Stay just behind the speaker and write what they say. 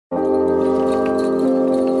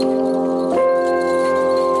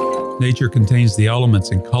Nature contains the elements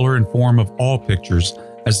in color and form of all pictures,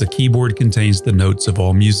 as the keyboard contains the notes of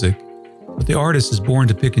all music. But the artist is born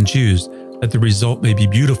to pick and choose, that the result may be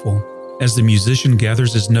beautiful, as the musician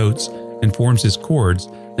gathers his notes and forms his chords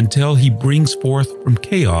until he brings forth from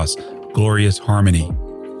chaos glorious harmony.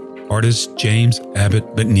 Artist James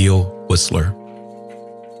Abbott McNeill Whistler.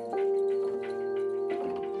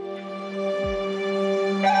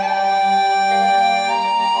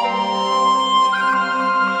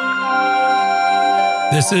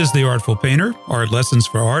 This is The Artful Painter, art lessons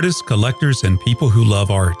for artists, collectors, and people who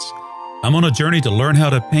love arts. I'm on a journey to learn how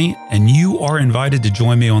to paint, and you are invited to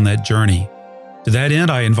join me on that journey. To that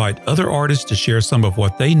end, I invite other artists to share some of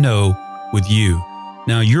what they know with you.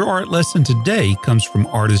 Now, your art lesson today comes from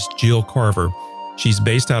artist Jill Carver. She's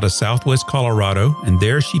based out of Southwest Colorado, and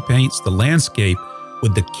there she paints the landscape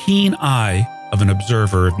with the keen eye of an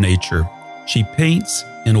observer of nature. She paints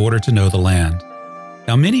in order to know the land.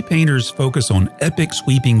 Now, many painters focus on epic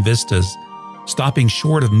sweeping vistas, stopping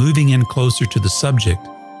short of moving in closer to the subject,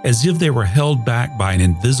 as if they were held back by an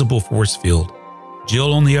invisible force field.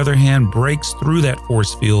 Jill, on the other hand, breaks through that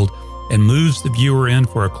force field and moves the viewer in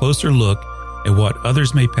for a closer look at what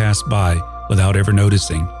others may pass by without ever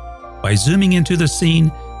noticing. By zooming into the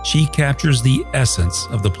scene, she captures the essence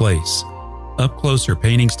of the place. Up close, her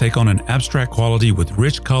paintings take on an abstract quality with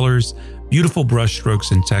rich colors, beautiful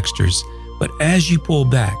brushstrokes, and textures. But as you pull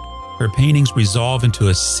back, her paintings resolve into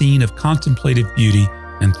a scene of contemplative beauty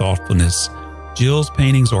and thoughtfulness. Jill's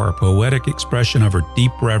paintings are a poetic expression of her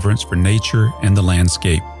deep reverence for nature and the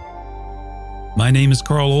landscape. My name is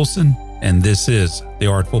Carl Olson, and this is The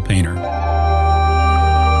Artful Painter.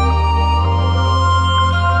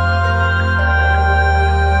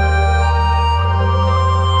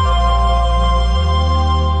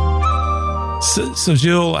 So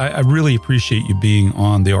Jill, I really appreciate you being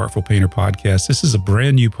on the Artful Painter podcast. This is a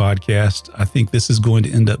brand new podcast. I think this is going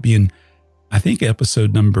to end up being,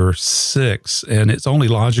 episode number 6. And it's only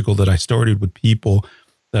logical that I started with people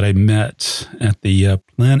that I met at the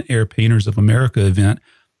Plein Air Painters of America event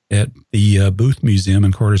at the Booth Museum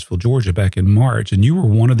in Cartersville, Georgia back in March. And you were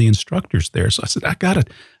one of the instructors there. So I said, I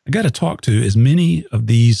gotta talk to as many of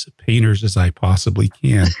these painters as I possibly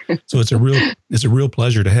can. So it's a real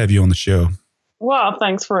pleasure to have you on the show. Well,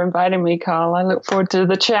 thanks for inviting me, Carl. I look forward to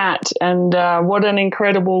the chat. And what an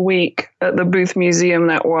incredible week at the Booth Museum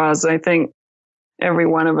that was. I think every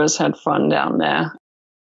one of us had fun down there.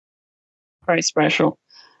 Very special.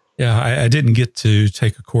 Yeah, I didn't get to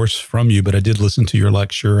take a course from you, but I did listen to your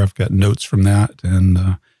lecture. I've got notes from that,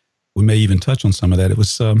 and we may even touch on some of that. It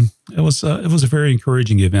was a very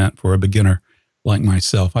encouraging event for a beginner like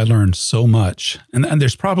myself. I learned so much, and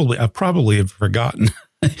I've probably have forgotten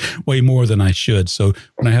way more than I should. So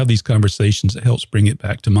when I have these conversations, it helps bring it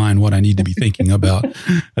back to mind what I need to be thinking about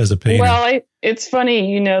as a painter. Well, it's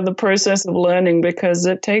funny, the process of learning, because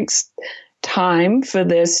it takes time for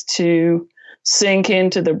this to sink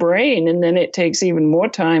into the brain, and then it takes even more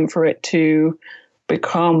time for it to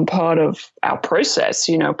become part of our process,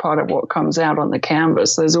 part of what comes out on the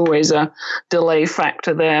canvas. There's always a delay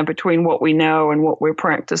factor there between what we know and what we're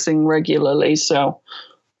practicing regularly. So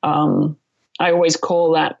I always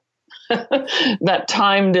call that that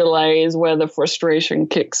time delay is where the frustration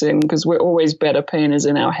kicks in, because we're always better painters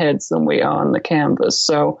in our heads than we are on the canvas.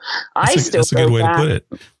 So that's a good way to put it.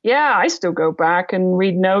 Yeah, I still go back and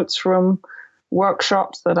read notes from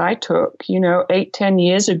workshops that I took, 8-10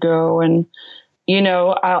 years ago. And,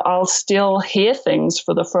 I'll still hear things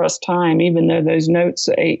for the first time, even though those notes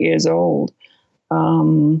are 8 years old.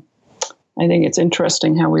 I think it's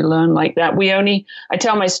interesting how we learn like that. I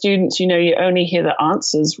tell my students, you only hear the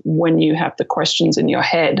answers when you have the questions in your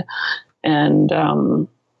head. And, as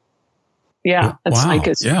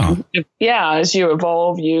you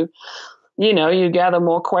evolve, you gather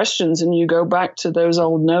more questions and you go back to those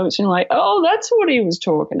old notes and you're like, oh, that's what he was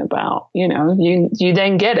talking about. You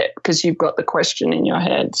then get it because you've got the question in your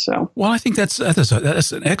head. So, well, I think that's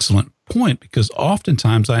an excellent point, because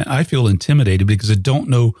oftentimes I feel intimidated because I don't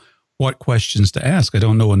know what questions to ask. I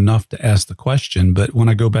don't know enough to ask the question. But when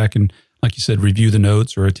I go back and, like you said, review the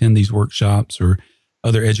notes or attend these workshops or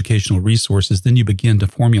other educational resources, then you begin to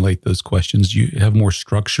formulate those questions. You have more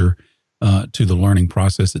structure to the learning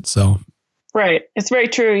process itself. Right. It's very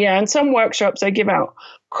true. Yeah. In some workshops, I give out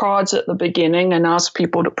cards at the beginning and ask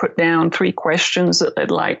people to put down 3 questions that they'd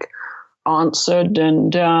like answered.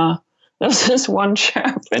 And there was this one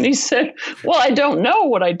chap and he said, well, I don't know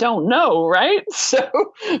what I don't know. Right. So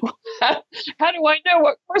how do I know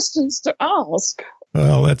what questions to ask?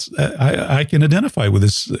 Well, I can identify with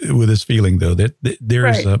this feeling, though, that there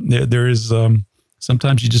is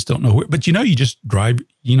Sometimes you just don't know where, but you just drive,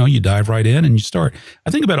 you dive right in and you start.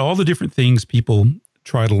 I think about all the different things people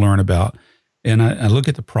try to learn about. And I look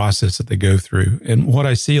at the process that they go through. And what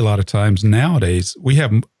I see a lot of times nowadays, we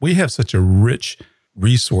have such a rich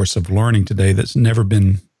resource of learning today that's never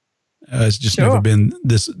been, it's just never been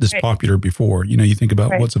this popular before. You think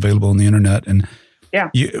about what's available on the internet, and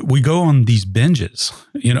we go on these binges.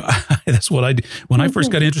 That's what I did. When I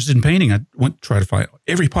first got interested in painting, I went to try to find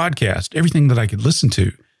every podcast, everything that I could listen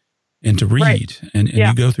to and to read. And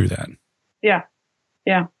you go through that. Yeah.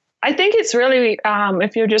 Yeah. I think it's really,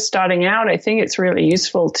 if you're just starting out, I think it's really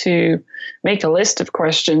useful to make a list of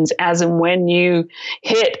questions as and when you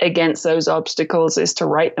hit against those obstacles, is to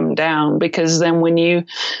write them down, because then when you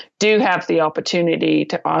do have the opportunity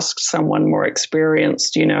to ask someone more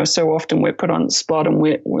experienced, so often we're put on the spot and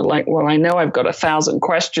we're like, well, I know I've got 1,000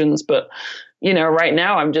 questions, but, right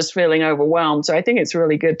now I'm just feeling overwhelmed. So I think it's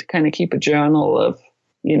really good to kind of keep a journal of,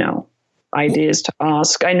 ideas to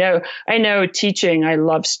ask. I know teaching, I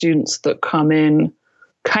love students that come in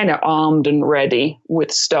kind of armed and ready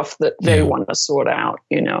with stuff that they want to sort out,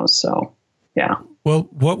 so yeah. Well,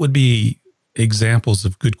 what would be examples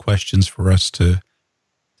of good questions for us to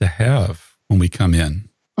have when we come in?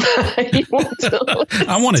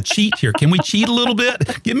 I want to cheat here. Can we cheat a little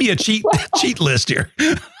bit? Give me a cheat list here.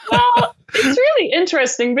 Well, it's really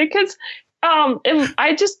interesting because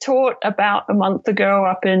I just taught about a month ago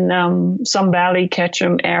up in Sun Valley,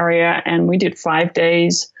 Ketchum area, and we did 5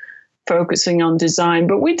 days focusing on design.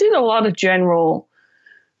 But we did a lot of general,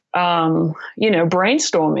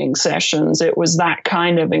 brainstorming sessions. It was that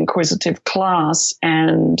kind of inquisitive class,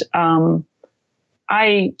 and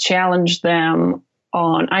I challenged them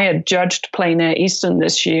on. I had judged Plein Air Eastern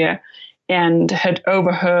this year, and had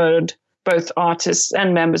overheard both artists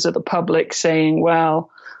and members of the public saying, "Well,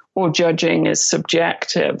 all judging is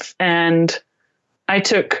subjective." And I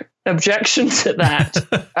took objection to that.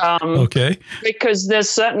 Okay. Because there's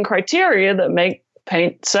certain criteria that make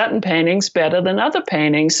certain paintings better than other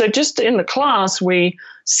paintings. So just in the class, we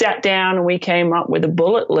sat down and we came up with a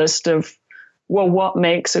bullet list of, well, what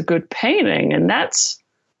makes a good painting? And that's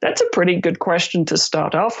a pretty good question to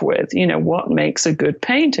start off with, what makes a good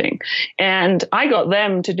painting? And I got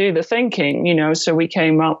them to do the thinking, so we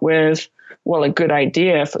came up with, well, a good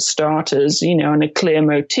idea for starters, and a clear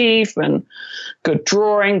motif, and good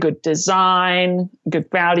drawing, good design, good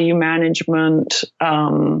value management,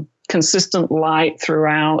 consistent light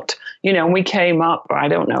throughout, and we came up, I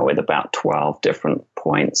don't know, with about 12 different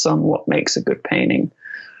points on what makes a good painting.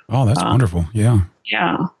 Oh, that's wonderful. Yeah.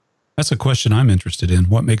 Yeah. That's a question I'm interested in.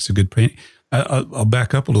 What makes a good painting? I'll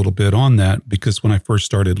back up a little bit on that, because when I first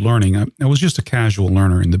started learning, I was just a casual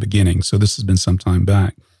learner in the beginning. So this has been some time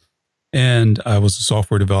back. And I was a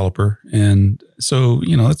software developer. And so,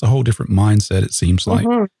 that's a whole different mindset, it seems like.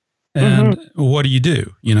 Mm-hmm. And what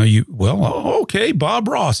do? Okay, Bob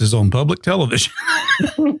Ross is on public television.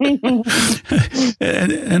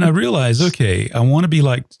 and I realized, okay, I want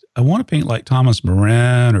to paint like Thomas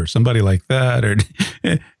Moran or somebody like that.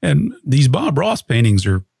 And these Bob Ross paintings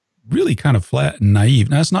are really kind of flat and naive.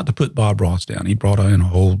 Now, that's not to put Bob Ross down. He brought in a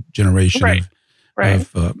whole generation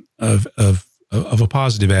of a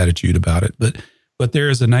positive attitude about it, but there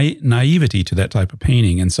is a naivety to that type of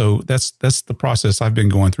painting, and so that's the process I've been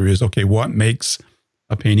going through. Is okay, what makes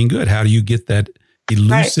a painting good? How do you get that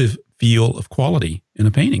elusive feel of quality in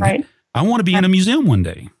a painting? Right. I want to be in a museum one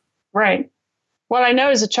day. Right. Well, I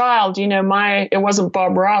know as a child, it wasn't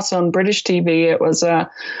Bob Ross on British TV. It was a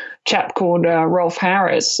chap called Rolf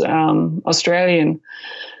Harris, Australian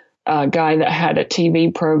guy that had a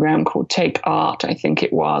TV program called Take Art, I think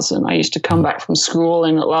it was. And I used to come back from school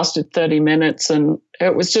and it lasted 30 minutes. And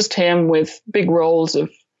it was just him with big rolls of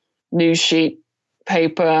news sheet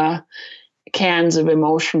paper, cans of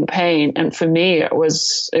emulsion paint. And for me, it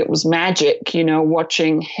was magic,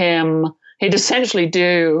 watching him. He'd essentially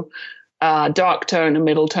do dark tone, a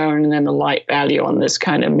middle tone, and then the light value on this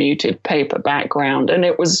kind of muted paper background. And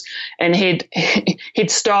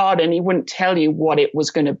he'd start and he wouldn't tell you what it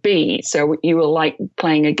was going to be. So you were like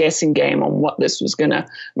playing a guessing game on what this was going to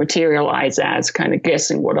materialize as, kind of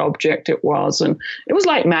guessing what object it was. And it was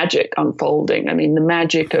like magic unfolding. I mean, the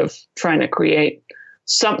magic of trying to create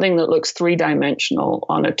something that looks 3-dimensional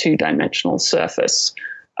on a 2-dimensional surface.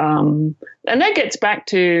 And that gets back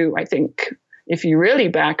to, I think, if you really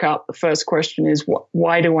back up, the first question is,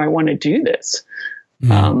 why do I want to do this?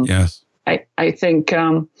 Yes. I think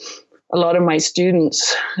a lot of my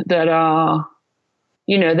students that are,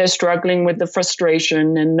 they're struggling with the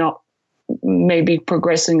frustration and not maybe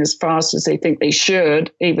progressing as fast as they think they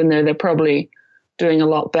should, even though they're probably doing a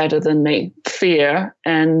lot better than they fear.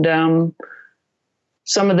 And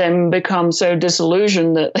some of them become so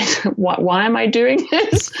disillusioned that why am I doing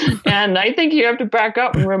this? And I think you have to back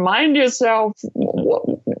up and remind yourself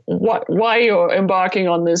why you're embarking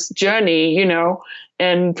on this journey,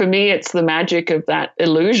 And for me, it's the magic of that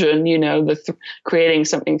illusion, creating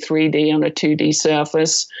something 3D on a 2D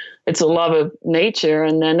surface. It's a love of nature.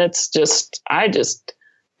 And then it's just,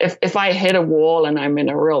 if I hit a wall and I'm in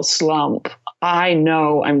a real slump, I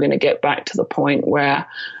know I'm going to get back to the point where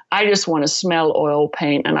I just want to smell oil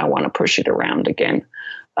paint and I want to push it around again.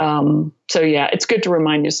 So yeah, it's good to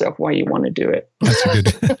remind yourself why you want to do it. That's a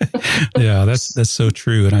good, yeah, that's so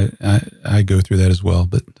true. And I go through that as well.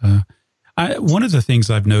 But one of the things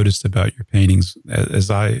I've noticed about your paintings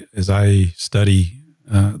as I study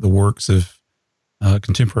the works of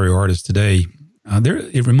contemporary artists today,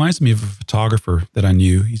 it reminds me of a photographer that I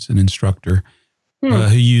knew. He's an instructor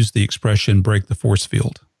who used the expression "break the force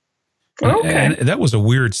field." Okay. And that was a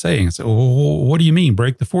weird saying. I said, well, what do you mean,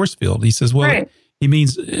 break the force field? He says, well, right. He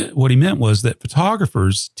means what he meant was that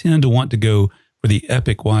photographers tend to want to go for the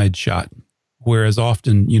epic wide shot, whereas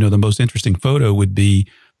often, the most interesting photo would be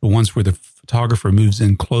the ones where the photographer moves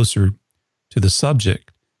in closer to the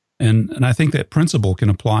subject. And I think that principle can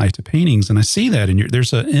apply to paintings. And I see that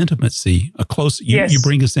there's an intimacy, a close, you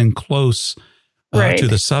bring us in close right. to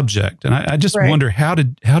the subject. And I just right. wonder, how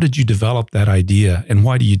did you develop that idea and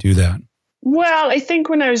why do you do that? Well, I think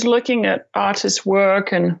when I was looking at artists'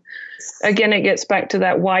 work, and again, it gets back to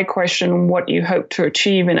that why question, what you hope to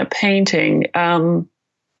achieve in a painting.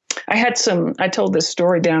 I told this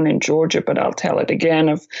story down in Georgia, but I'll tell it again,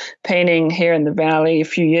 of painting here in the valley a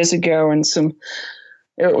few years ago, and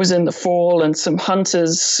it was in the fall, and some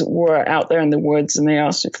hunters were out there in the woods, and they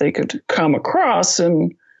asked if they could come across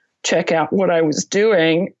and check out what I was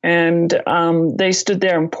doing. And they stood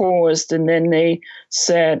there and paused, and then they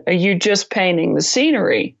said, "Are you just painting the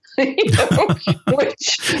scenery?"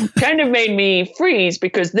 Which kind of made me freeze,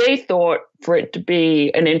 because they thought for it to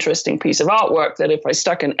be an interesting piece of artwork, that if I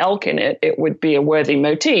stuck an elk in it, it would be a worthy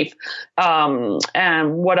motif.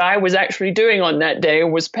 And what I was actually doing on that day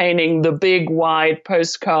was painting the big, wide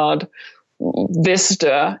postcard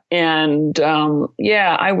vista. And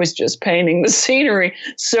I was just painting the scenery.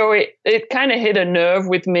 So it kind of hit a nerve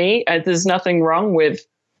with me. There's nothing wrong with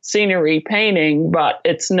scenery painting, but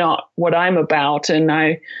it's not what I'm about. And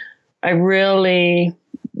I really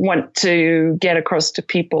want to get across to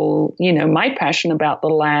people, my passion about the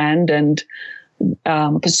land and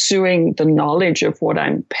pursuing the knowledge of what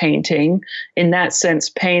I'm painting. In that sense,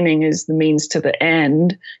 painting is the means to the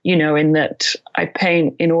end, in that I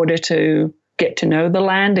paint in order to get to know the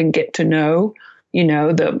land and get to know,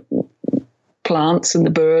 the plants and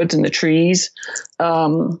the birds and the trees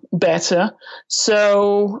better.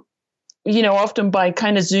 So, often by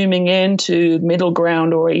kind of zooming into middle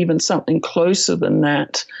ground or even something closer than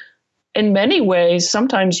that, in many ways,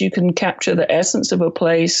 sometimes you can capture the essence of a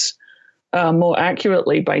place more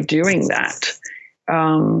accurately by doing that.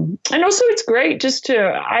 And also it's great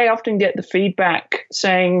I often get the feedback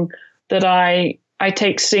saying that I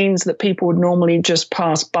take scenes that people would normally just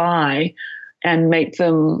pass by and make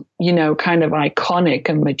them, kind of iconic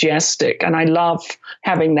and majestic. And I love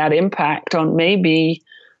having that impact on maybe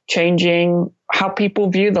changing how people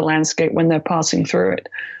view the landscape when they're passing through it.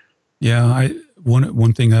 Yeah,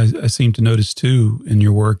 one thing I seem to notice too in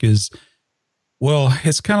your work is, well,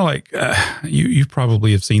 it's kind of like you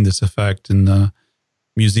probably have seen this effect in the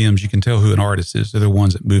museums. You can tell who an artist is. They're the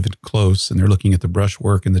ones that move it close and they're looking at the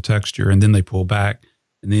brushwork and the texture, and then they pull back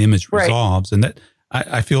and the image resolves. And that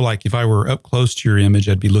I feel like if I were up close to your image,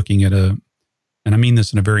 I'd be looking at and I mean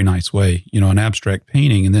this in a very nice way, an abstract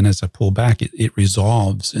painting. And then as I pull back, it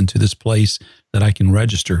resolves into this place that I can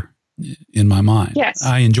register in my mind. Yes,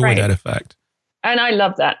 I enjoy that effect. And I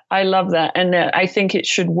love that. And I think it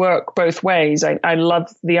should work both ways. I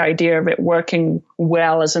love the idea of it working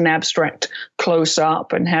well as an abstract close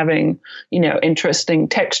up and having, interesting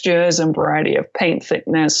textures and variety of paint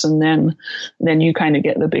thickness. And then you kind of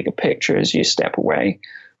get the bigger picture as you step away.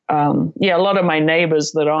 A lot of my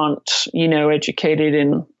neighbors that aren't, educated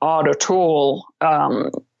in art at all,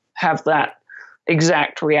 have that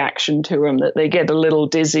exact reaction to them, that they get a little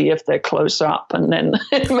dizzy if they're close up, and then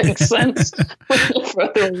it makes sense when you're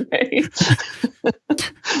further away.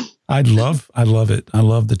 I love it. I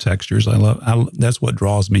love the textures. That's what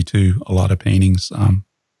draws me to a lot of paintings.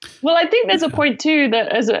 Well, I think there's a point too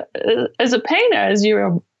that as a painter, as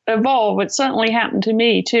you evolve, it certainly happened to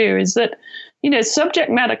me too, is that,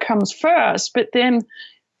 subject matter comes first, but then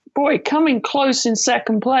coming close in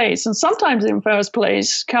second place, and sometimes in first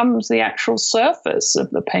place, comes the actual surface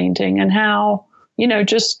of the painting and how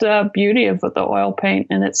just the beauty of the oil paint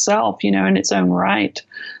in itself, in its own right,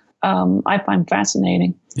 I find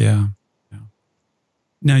fascinating. Yeah.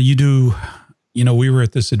 Now you do, we were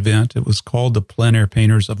at this event. It was called the Plein Air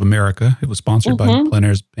Painters of America. It was sponsored by the Plein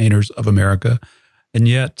Air Painters of America. And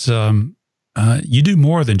yet you do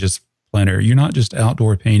more than just plein air. You're not just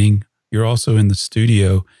outdoor painting. You're also in the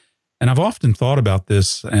studio. And I've often thought about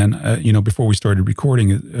this. And, before we started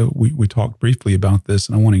recording, we talked briefly about this,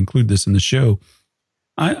 and I want to include this in the show.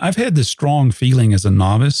 I've had this strong feeling as a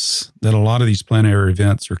novice that a lot of these plein air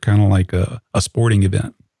events are kind of like a sporting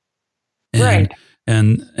event. And, right.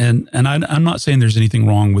 And I'm not saying there's anything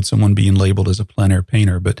wrong with someone being labeled as a plein air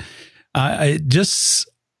painter, but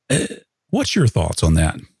what's your thoughts on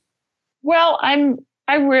that? Well, I'm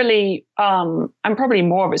probably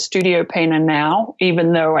more of a studio painter now,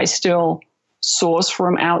 even though I still source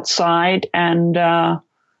from outside. And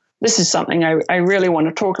this is something I really want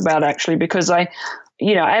to talk about, actually, because I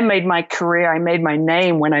made my career, I made my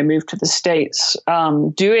name when I moved to the States,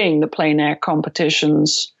 doing the plein air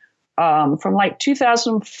competitions from like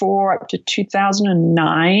 2004 up to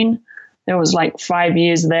 2009. There was like 5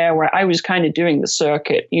 years there where I was kind of doing the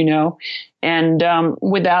circuit, and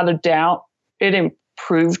without a doubt, it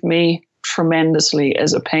improved me tremendously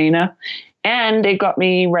as a painter, and it got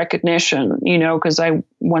me recognition, because I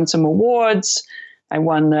won some awards. I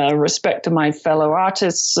won the respect of my fellow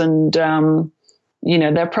artists, and fellow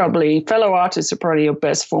artists are probably your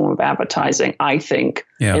best form of advertising, I think.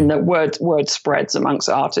 Yeah. In the word spreads amongst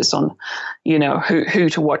artists on, who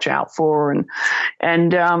to watch out for, and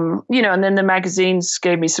then the magazines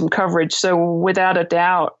gave me some coverage. So without a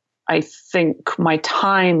doubt, I think my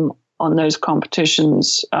time on those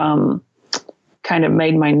competitions kind of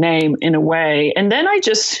made my name in a way. And then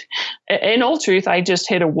in all truth, I just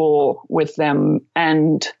hit a wall with them,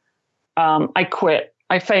 and I quit.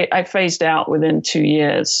 I phased out within 2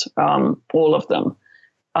 years, all of them.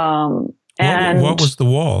 And what was the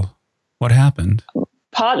wall? What happened?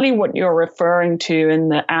 Partly what you're referring to in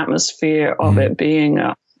the atmosphere of it being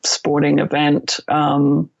a sporting event.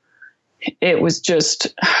 It was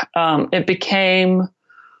just,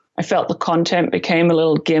 I felt the content became a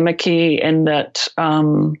little gimmicky, in that,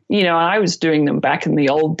 I was doing them back in the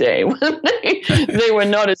old day when they were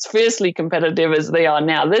not as fiercely competitive as they are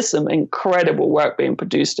now. There's some incredible work being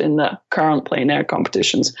produced in the current plein air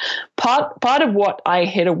competitions. Part of what I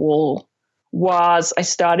hit a wall was I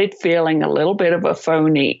started feeling a little bit of a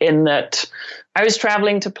phony, in that I was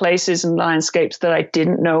traveling to places and landscapes that I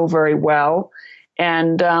didn't know very well,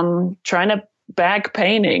 and trying to bag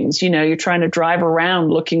paintings. You're trying to drive around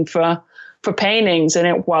looking for paintings, and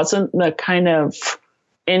it wasn't the kind of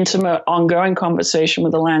intimate, ongoing conversation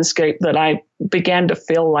with the landscape that I began to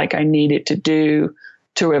feel like I needed to do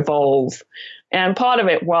to evolve. And part of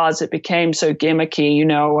it was it became so gimmicky,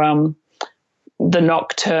 the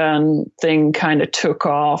nocturne thing kind of took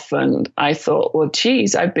off, and I thought, well,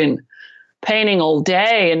 geez, I've been painting all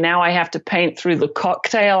day, and now I have to paint through the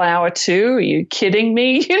cocktail hour too. Are you kidding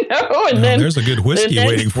me? And then there's a good whiskey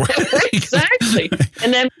waiting for you. Exactly.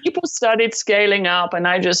 And then people started scaling up, and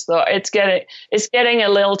I just thought it's getting a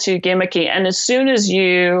little too gimmicky. And as soon as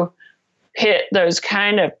you hit those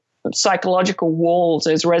kind of psychological walls,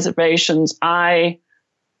 those reservations, I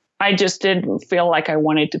just didn't feel like I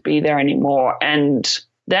wanted to be there anymore. And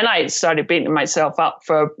then I started beating myself up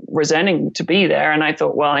for resenting to be there. And I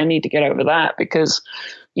thought, well, I need to get over that, because,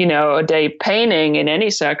 a day painting in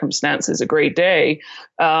any circumstance is a great day.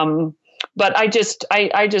 But I just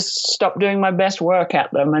stopped doing my best work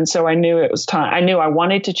at them. And so I knew it was time. I knew I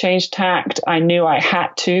wanted to change tact. I knew I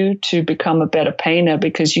had to become a better painter,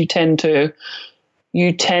 because those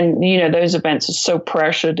events are so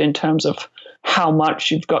pressured in terms of how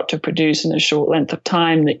much you've got to produce in a short length of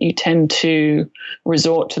time, that you tend to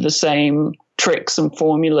resort to the same tricks and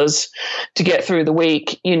formulas to get through the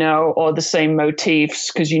week, or the same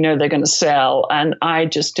motifs, because they're going to sell. And I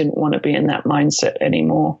just didn't want to be in that mindset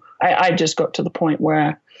anymore. I just got to the point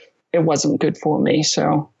where it wasn't good for me.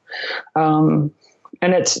 So, and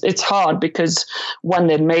it's hard, because one,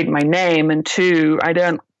 they'd made my name, and two, I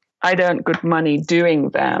don't good money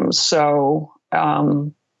doing them. So,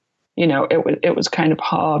 it was kind of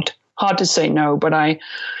hard to say no, but I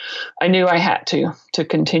knew I had to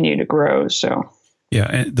continue to grow. So, yeah.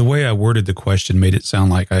 And the way I worded the question made it sound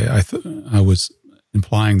like I was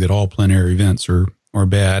implying that all plein air events are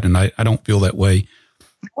bad. And I don't feel that way.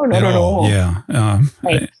 Oh, not at all. Yeah. I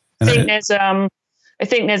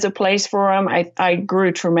think there's a place for them. I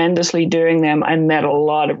grew tremendously doing them. I met a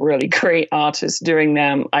lot of really great artists doing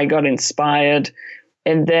them. I got inspired.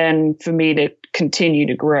 And then for me to continue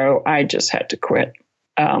to grow, I just had to quit.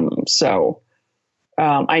 So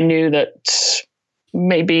I knew that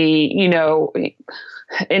maybe,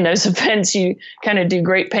 in those events, you kind of do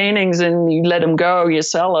great paintings and you let them go, you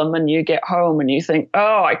sell them, and you get home and you think,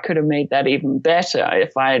 oh, I could have made that even better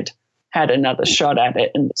if I'd had another shot at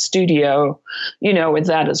it in the studio, with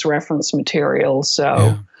that as reference material.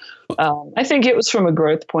 So I think it was from a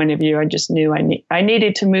growth point of view. I just knew I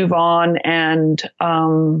needed to move on, and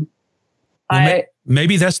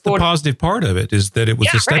maybe that's the positive part of it, is that it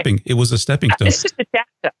was a stepping stone. It's just a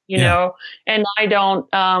chapter, know, and I don't,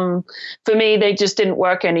 for me, they just didn't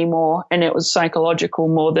work anymore. And it was psychological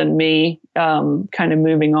more than me, kind of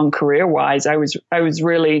moving on career wise. I was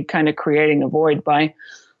really kind of creating a void by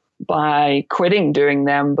quitting doing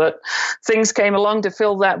them, but things came along to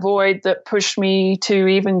fill that void that pushed me to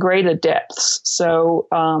even greater depths. So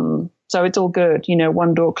it's all good.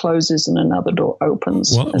 One door closes and another door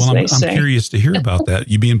opens. Well, I'm curious to hear about that.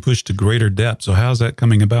 You being pushed to greater depth. So how's that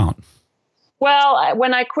coming about? Well,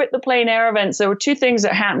 when I quit the plein air events, there were two things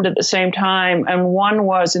that happened at the same time. And one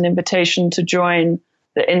was an invitation to join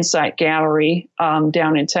the Insight Gallery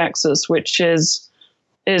down in Texas, which is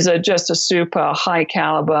just a super high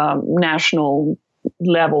caliber national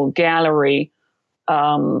level gallery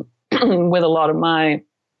with a lot of my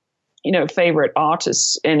favorite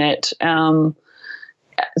artists in it.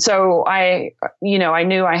 So I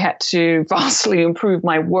knew I had to vastly improve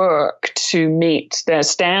my work to meet their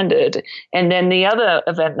standard. And then the other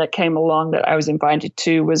event that came along that I was invited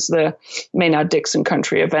to was the Maynard Dixon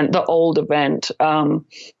Country event, the old event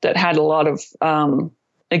that had a lot of,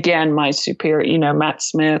 again, my superior, Matt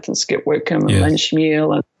Smith and Skip Wickham and Len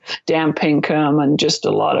Schmiel and Dan Pinkham and just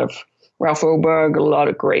a lot of Ralph Oberg, a lot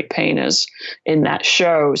of great painters in that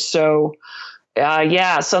show. So,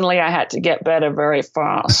 suddenly I had to get better very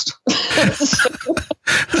fast.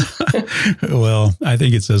 Well, I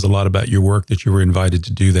think it says a lot about your work that you were invited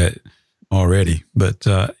to do that already. But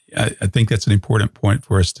I think that's an important point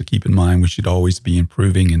for us to keep in mind. We should always be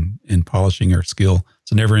improving and polishing our skill.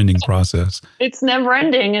 It's a never-ending process. It's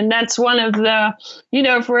never-ending, and that's one of the,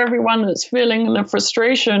 for everyone that's feeling the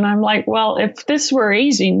frustration, I'm like, well, if this were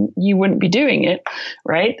easy, you wouldn't be doing it,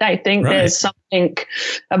 right? I think there's something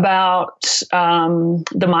about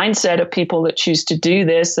the mindset of people that choose to do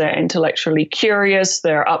this. They're intellectually curious.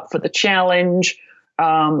 They're up for the challenge,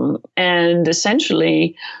 and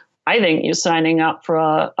essentially, I think you're signing up for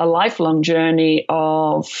a lifelong journey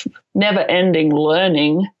of never-ending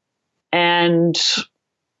learning. And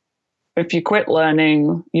if you quit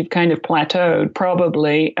learning, you've kind of plateaued,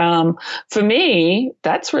 probably. For me,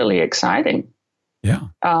 that's really exciting. Yeah.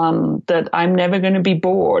 That I'm never going to be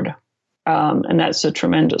bored. And that's a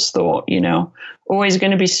tremendous thought, Always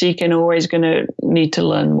going to be seeking, always going to need to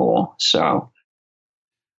learn more. So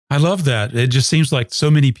I love that. It just seems like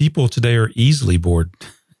so many people today are easily bored.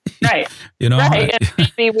 Right. Right.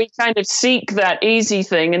 And maybe we kind of seek that easy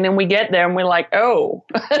thing, and then we get there and we're like, oh,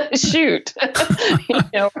 shoot,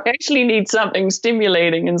 I actually need something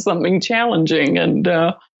stimulating and something challenging. And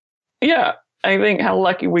I think how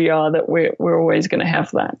lucky we are that we're always going to have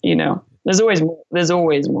that. There's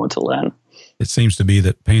always more to learn. It seems to be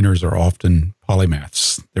that painters are often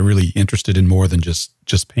polymaths. They're really interested in more than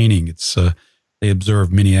just painting. It's they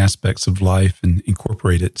observe many aspects of life and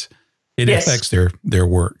incorporate it. It affects their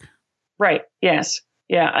work. Right. Yes.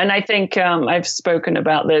 Yeah. And I think I've spoken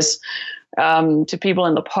about this to people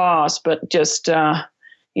in the past, but just,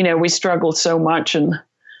 we struggle so much and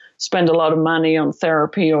spend a lot of money on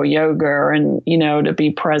therapy or yoga and, to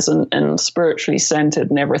be present and spiritually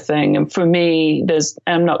centered and everything. And for me,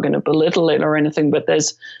 I'm not going to belittle it or anything, but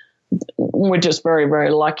we're just very,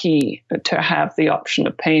 very lucky to have the option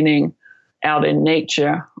of painting out in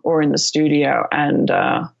nature or in the studio and,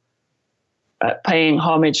 paying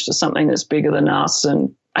homage to something that's bigger than us.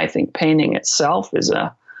 And I think painting itself is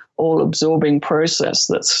a all-absorbing process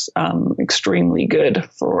that's extremely good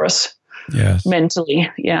for us mentally.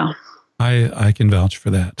 Yeah. I can vouch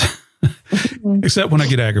for that. Except when I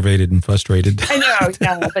get aggravated and frustrated. I know,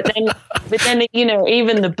 yeah. But then,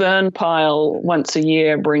 even the burn pile once a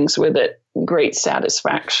year brings with it great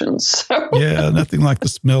satisfaction. So. Yeah, nothing like the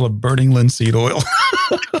smell of burning linseed oil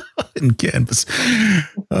in canvas.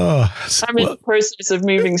 Oh, I'm in the process of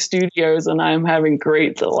moving studios, and I'm having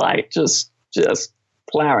great delight just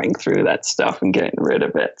plowing through that stuff and getting rid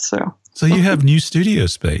of it. So you have new studio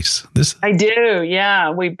space. I do,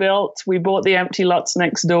 yeah. We bought the empty lots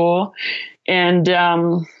next door, and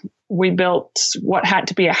we built what had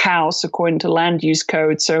to be a house according to land use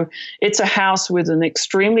code. So it's a house with an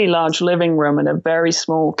extremely large living room and a very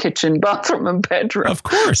small kitchen, bathroom, and bedroom. Of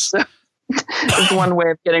course. So it's one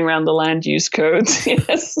way of getting around the land use codes.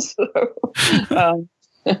 Yes.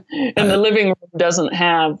 And the living room doesn't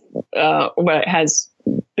have, it has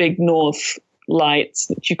big north lights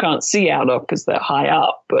that you can't see out of because they're high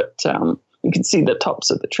up, but you can see the tops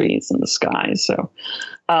of the trees and the sky. So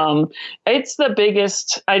it's the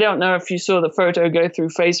biggest. I don't know if you saw the photo go through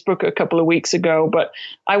Facebook a couple of weeks ago, but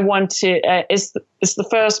I wanted, it's the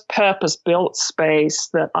first purpose-built space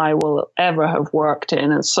that I will ever have worked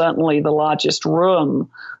in, and certainly the largest room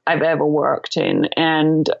I've ever worked in.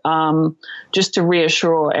 And just to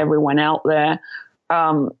reassure everyone out there,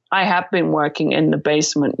 I have been working in the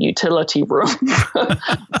basement utility room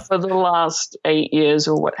for the last 8 years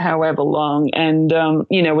or however long, and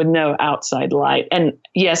with no outside light. And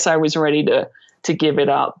yes, I was ready to give it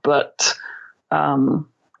up, but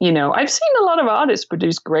I've seen a lot of artists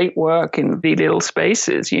produce great work in these little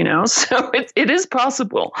spaces, so it is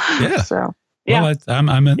possible. Yeah. So yeah.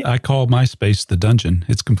 Well, I call my space the dungeon.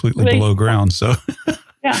 It's completely below ground. So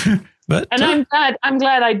yeah. But I'm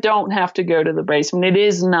glad I don't have to go to the basement. It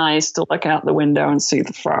is nice to look out the window and see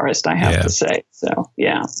the forest, I have to say. So,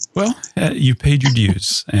 yeah. Well, you paid your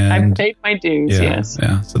dues. And I paid my dues, yes.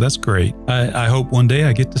 Yeah, so that's great. I hope one day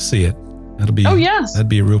I get to see it. That'd be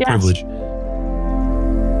a real privilege.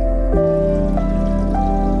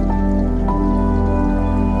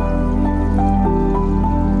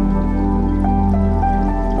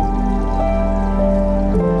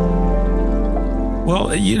 Well,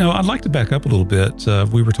 I'd like to back up a little bit.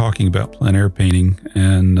 We were talking about plein air painting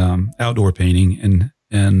and outdoor painting, and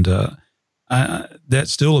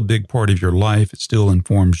that's still a big part of your life. It still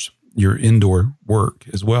informs your indoor work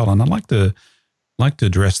as well. And I'd like to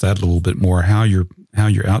address that a little bit more. How your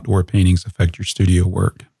outdoor paintings affect your studio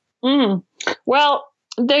work. Well,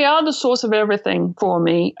 they are the source of everything for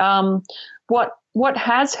me. What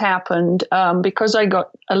has happened, because I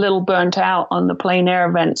got a little burnt out on the plein air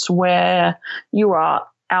events where you are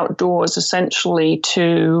outdoors essentially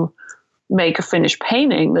to make a finished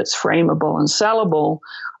painting that's frameable and sellable.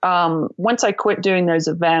 Once I quit doing those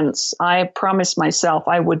events, I promised myself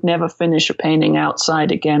I would never finish a painting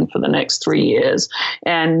outside again for the next 3 years.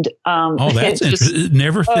 And that's interesting.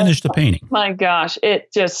 Never finished a painting. My gosh,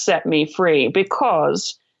 it just set me free,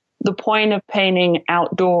 because the point of painting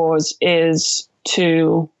outdoors is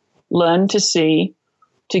to learn to see,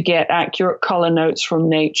 to get accurate color notes from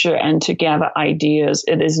nature, and to gather ideas.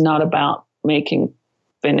 It is not about making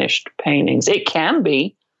finished paintings. It can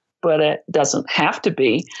be, but it doesn't have to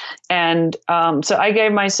be. And so I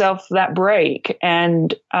gave myself that break.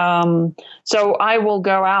 And so I will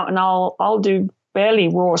go out and I'll do fairly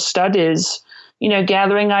raw studies,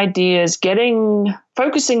 gathering ideas,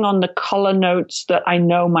 focusing on the color notes that I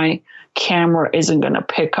know my camera isn't going to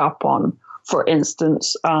pick up on. For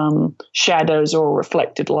instance, shadows or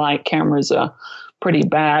reflected light. Cameras are pretty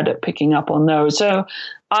bad at picking up on those. So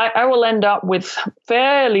I will end up with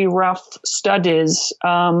fairly rough studies.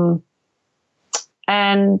 And,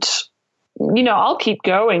 I'll keep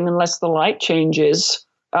going unless the light changes,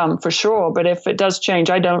 for sure. But if it does change,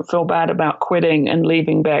 I don't feel bad about quitting and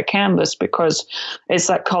leaving bare canvas, because it's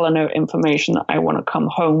that color note information that I want to come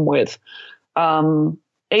home with.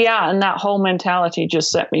 And that whole mentality just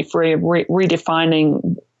set me free of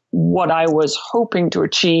redefining what I was hoping to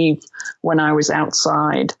achieve when I was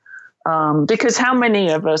outside. Because how many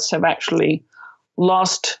of us have actually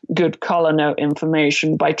lost good color note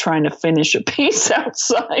information by trying to finish a piece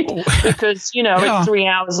outside? Because, it's 3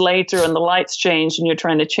 hours later and the lights changed and you're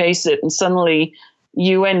trying to chase it, and suddenly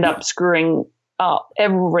you end up screwing up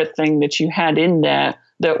everything that you had in there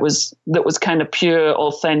that was kind of pure,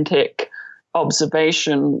 authentic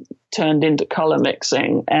observation turned into color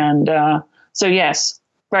mixing. And so yes,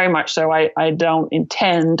 very much so. I don't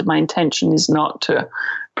intend, my intention is not to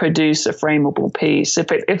produce a frameable piece.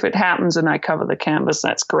 If it happens and I cover the canvas,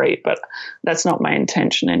 that's great, but that's not my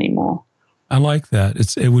intention anymore. I like that.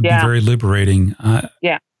 It would be very liberating.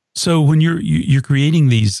 Yeah. So when you're creating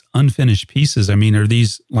these unfinished pieces, I mean, are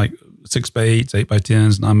these like 6x8s,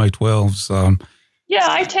 8x10s, 9x12s? Yeah,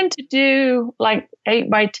 I tend to do like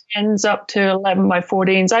 8x10s up to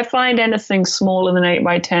 11x14s. I find anything smaller than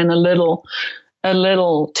 8x10 a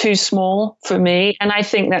little too small for me, and I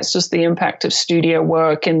think that's just the impact of studio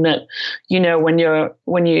work. In that,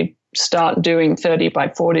 when you start doing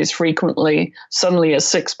 30x40s frequently, suddenly a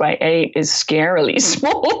 6x8 is scarily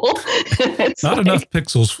small. Not enough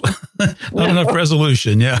pixels, not enough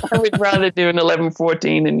resolution. Yeah, I would rather do an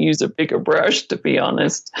 11x14 and use a bigger brush, to be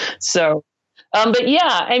honest. So. But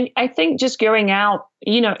yeah, and I think just going out,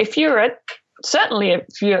 if you're at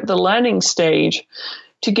the learning stage,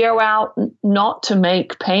 to go out not to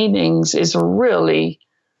make paintings is a really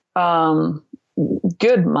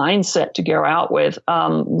good mindset to go out with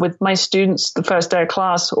my students the first day of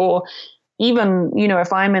class, or even,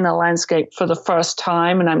 if I'm in a landscape for the first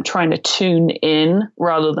time and I'm trying to tune in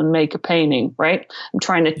rather than make a painting, right? I'm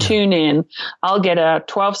trying to tune in. I'll get a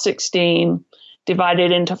 12/16, divide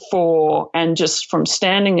it into 4, and just from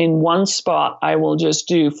standing in one spot, I will just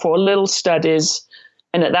do 4 little studies.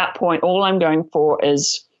 And at that point, all I'm going for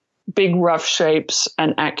is big rough shapes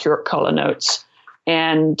and accurate color notes.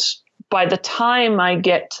 And by the time I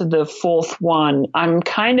get to the 4th one, I'm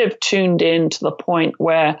kind of tuned in to the point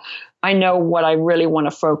where I know what I really want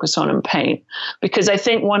to focus on and paint. Because I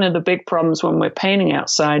think one of the big problems when we're painting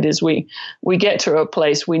outside is we get to a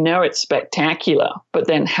place, we know it's spectacular, but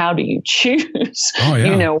then how do you choose,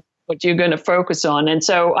 what you're going to focus on? And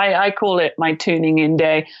so I call it my tuning in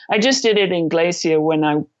day. I just did it in Glacier when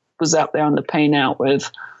I was up there on the paint out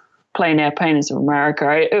with Plein Air Painters of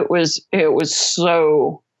America. It was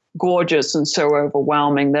so gorgeous and so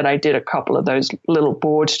overwhelming that I did a couple of those little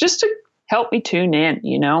boards just to help me tune in,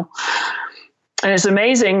 And it's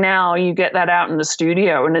amazing now you get that out in the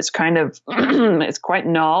studio and it's kind of, it's quite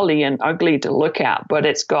gnarly and ugly to look at, but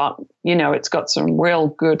it's got some real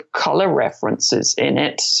good color references in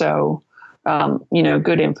it. So,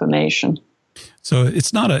 good information. So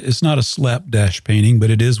it's not a slapdash painting, but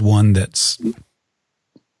it is one that's...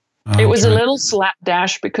 It was a little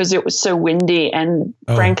slapdash because it was so windy and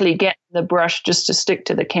frankly, getting the brush just to stick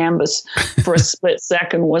to the canvas for a split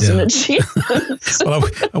second wasn't achievable. Well,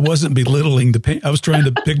 I wasn't belittling the paint. I was trying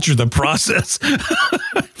to picture the process.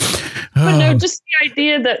 But no, just the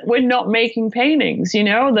idea that we're not making paintings,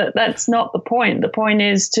 that's not the point. The point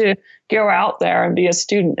is to go out there and be a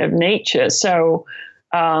student of nature. So,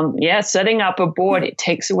 setting up a board, it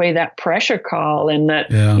takes away that pressure, Carl, and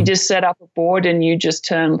that you just set up a board and you just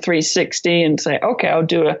turn 360 and say, okay, I'll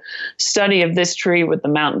do a study of this tree with the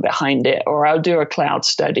mountain behind it, or I'll do a cloud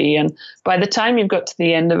study. And by the time you've got to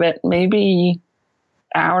the end of it, maybe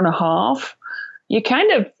hour and a half, you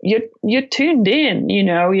kind of, you're tuned in,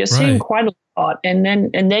 you're seeing quite a lot. And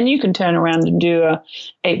then you can turn around and do a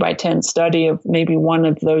 8x10 study of maybe one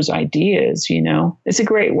of those ideas, It's a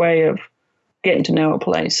great way of getting to know a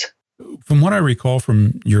place. From what I recall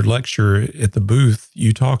from your lecture at the booth,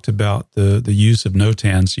 you talked about the use of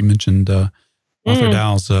notans. You mentioned Arthur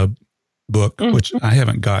Dow's book, which I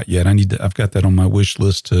haven't got yet. I've got that on my wish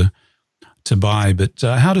list to buy. But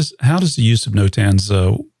how does the use of notans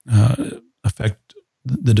affect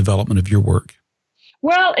the development of your work?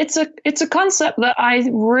 Well, it's a concept that I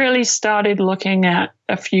really started looking at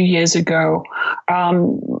a few years ago,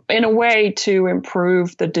 in a way to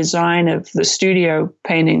improve the design of the studio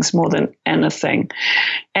paintings more than anything.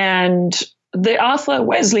 And the Arthur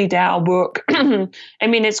Wesley Dow book,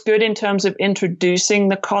 it's good in terms of introducing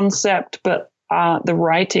the concept, but the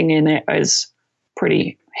writing in it is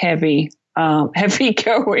pretty heavy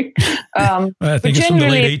going. I think it's from the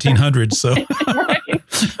late 1800s. So, right.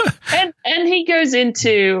 And he goes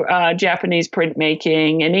into Japanese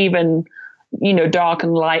printmaking and even, dark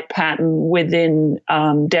and light pattern within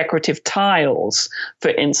decorative tiles, for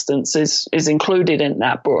instance, is included in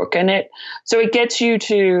that book. And it gets you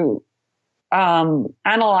to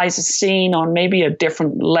analyze a scene on maybe a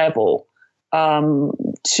different level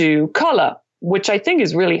to color, which I think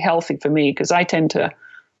is really healthy for me because I tend to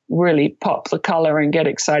really pop the color and get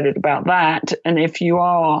excited about that. And if you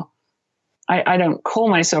are, I don't call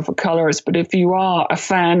myself a colorist, but if you are a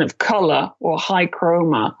fan of color or high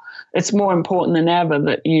chroma, it's more important than ever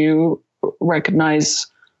that you recognize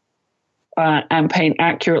and paint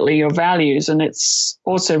accurately your values. And it's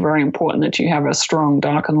also very important that you have a strong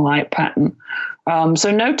dark and light pattern.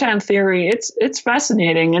 So notan theory, it's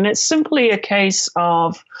fascinating. And it's simply a case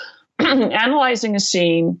of analyzing a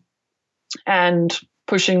scene and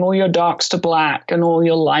pushing all your darks to black and all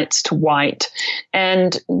your lights to white.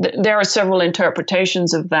 And there are several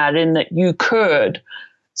interpretations of that, in that you could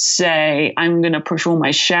say, I'm going to push all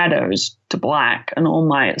my shadows to black and all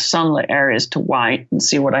my sunlit areas to white and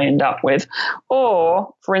see what I end up with.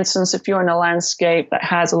 Or, for instance, if you're in a landscape that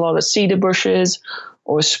has a lot of cedar bushes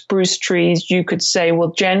or spruce trees, you could say,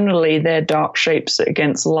 well, generally they're dark shapes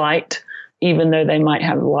against light, even though they might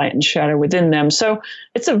have light and shadow within them. So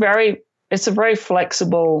it's a very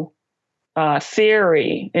flexible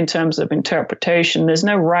theory in terms of interpretation. There's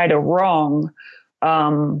no right or wrong,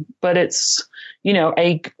 but it's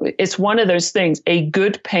one of those things. A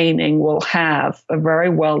good painting will have a very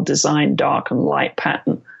well-designed dark and light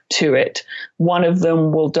pattern to it. One of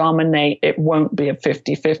them will dominate. It won't be a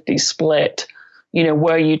 50-50 split.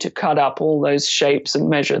 Were you to cut up all those shapes and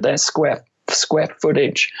measure their square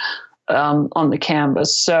footage, on the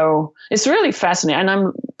canvas. So it's really fascinating. And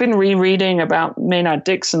I've been rereading about Maynard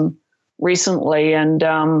Dixon recently, and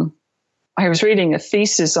I was reading a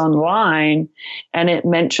thesis online, and it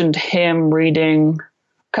mentioned him reading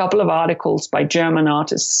a couple of articles by German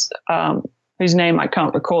artists whose name I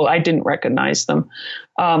can't recall. I didn't recognize them.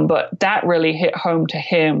 But that really hit home to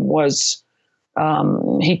him. Was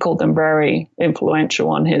he called them very influential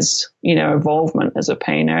on his, involvement as a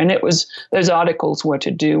painter. And those articles were to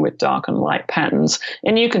do with dark and light patterns.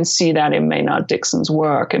 And you can see that in Maynard Dixon's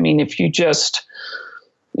work. I mean, if you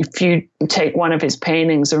take one of his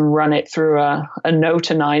paintings and run it through a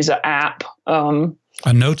notanizer app.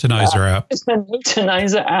 A notanizer app. It's a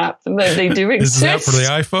notanizer app. They do exist. Is that for the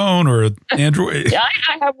iPhone or Android? Yeah,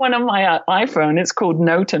 I have one on my iPhone. It's called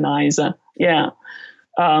Notanizer. Yeah.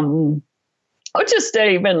 Or just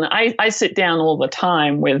even, I sit down all the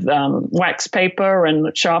time with wax paper and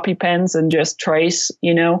Sharpie pens and just trace,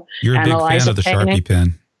 You're a big fan of the Sharpie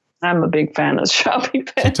pen. I'm a big fan of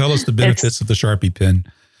Sharpie pen. So tell us the benefits of the Sharpie pen.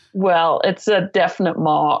 Well, it's a definite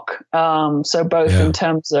mark. So both in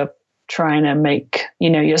terms of trying to make,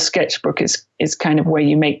 your sketchbook is kind of where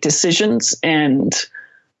you make decisions, and,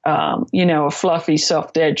 a fluffy,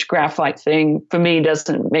 soft edge graphite thing for me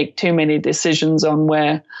doesn't make too many decisions on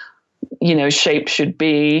where, shape should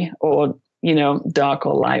be, or, dark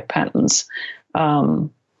or light patterns. And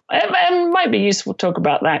it might be useful to talk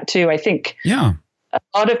about that too. I think a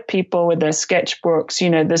lot of people with their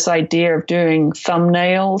sketchbooks, this idea of doing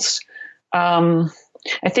thumbnails,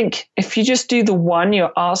 I think if you just do the one,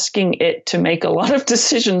 you're asking it to make a lot of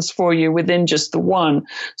decisions for you within just the one.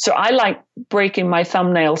 So I like breaking my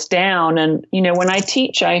thumbnails down. And, when I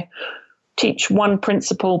teach one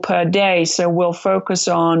principle per day. So we'll focus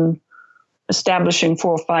on establishing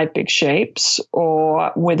 4 or 5 big shapes,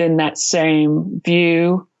 or within that same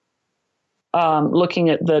view, looking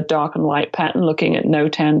at the dark and light pattern, looking at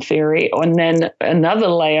notan theory. And then another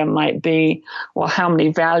layer might be, well, how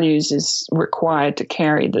many values is required to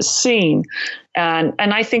carry the scene? And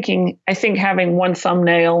I think having one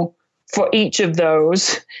thumbnail for each of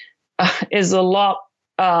those is a lot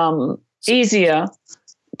easier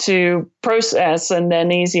to process and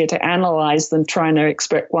then easier to analyze than trying to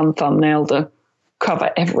expect one thumbnail to cover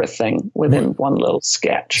everything within one little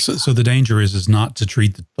sketch. So the danger is not to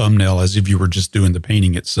treat the thumbnail as if you were just doing the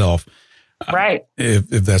painting itself. Right. If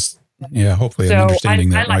that's, hopefully I'm understanding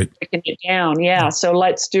that I like right. breaking it down. Yeah. So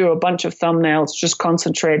let's do a bunch of thumbnails just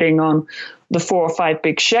concentrating on the 4 or 5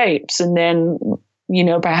 big shapes, and then,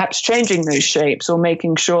 perhaps changing those shapes or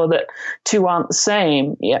making sure that 2 aren't the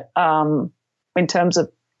same. Yeah. In terms of,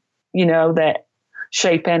 their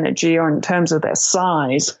shape energy, or in terms of their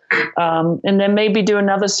size. And then maybe do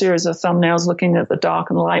another series of thumbnails looking at the dark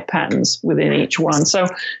and light patterns within each one. So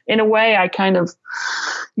in a way, I kind of,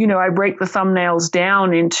 I break the thumbnails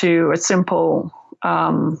down into a simple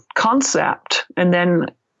concept. And then,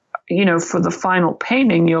 for the final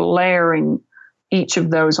painting, you're layering each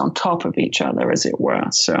of those on top of each other, as it were.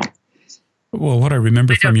 So. Well, what I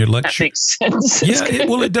remember from your lecture. That makes sense. Yeah,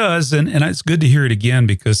 it does. And it's good to hear it again,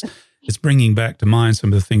 because it's bringing back to mind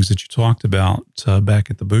some of the things that you talked about back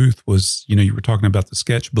at the booth. Was, you were talking about the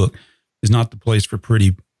sketchbook is not the place for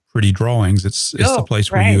pretty drawings. It's the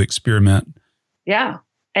place where you experiment. Yeah.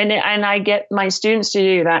 And I get my students to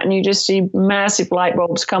do that, and you just see massive light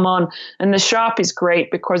bulbs come on. And the Sharp is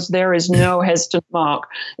great because there is no hesitant mark.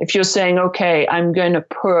 If you're saying, okay, I'm going to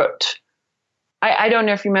put, I don't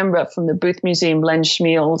know if you remember from the Booth Museum, Len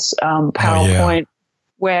Schmiel's PowerPoint,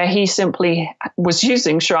 where he simply was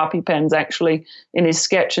using Sharpie pens actually in his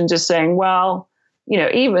sketch and just saying, well,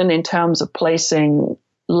 even in terms of placing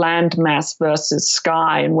land mass versus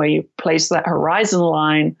sky, and where you place that horizon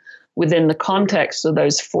line within the context of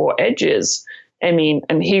those 4 edges. I mean,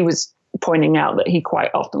 and he was pointing out that he quite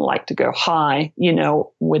often liked to go high,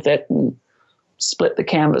 with it, and split the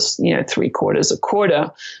canvas, 3/4,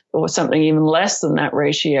 1/4, or something even less than that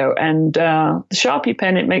ratio. And the Sharpie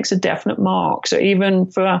pen, it makes a definite mark. So even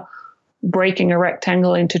for breaking a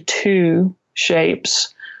rectangle into 2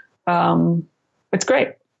 shapes, it's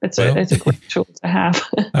great. It's a great tool to have.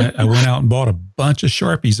 I went out and bought a bunch of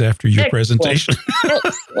Sharpies after your presentation.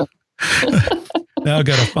 Now I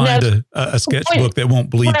got to find a sketchbook that won't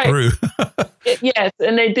bleed through. Yes,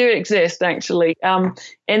 and they do exist, actually. And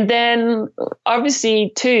then,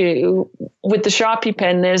 obviously, too, with the Sharpie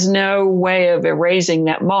pen, there's no way of erasing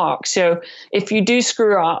that mark. So if you do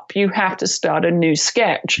screw up, you have to start a new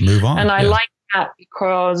sketch. Move on. And I like that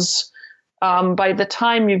because by the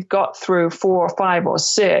time you've got through 4 or 5 or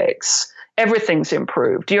 6, everything's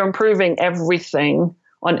improved. You're improving everything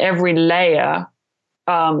on every layer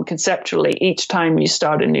conceptually each time you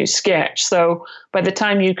start a new sketch. So by the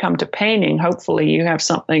time you come to painting, hopefully you have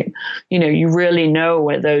something, you really know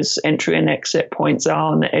where those entry and exit points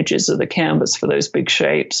are on the edges of the canvas for those big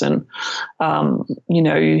shapes. And,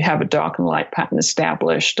 you have a dark and light pattern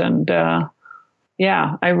established. And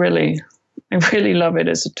I really love it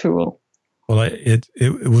as a tool. Well, it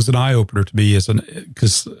was an eye opener to me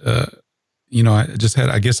because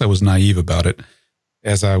I guess I was naive about it,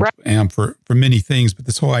 as I am for many things, but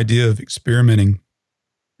this whole idea of experimenting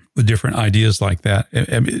with different ideas like that,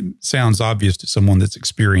 it sounds obvious to someone that's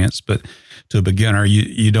experienced, but to a beginner,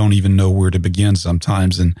 you don't even know where to begin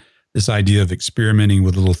sometimes. And this idea of experimenting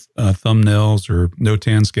with little thumbnails or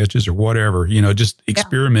no-tan sketches or whatever, just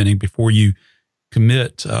experimenting before you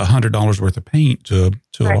commit $100 worth of paint to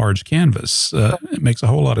a large canvas. It makes a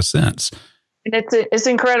whole lot of sense. And it's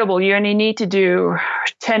incredible. You only need to do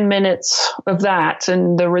 10 minutes of that,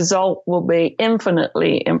 and the result will be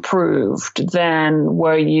infinitely improved than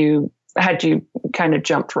where you kind of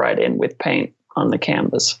jumped right in with paint on the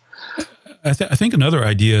canvas. I think another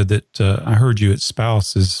idea that I heard you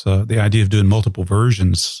espouse is the idea of doing multiple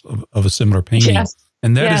versions of a similar painting. Yes.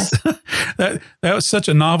 And that was such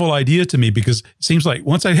a novel idea to me, because it seems like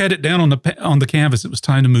once I had it down on the canvas, it was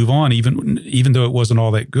time to move on, even though it wasn't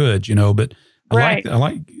all that good, But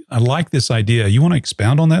I like this idea. You want to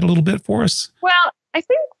expound on that a little bit for us? Well, I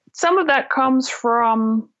think some of that comes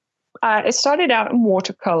from, it started out in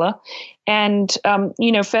watercolor and,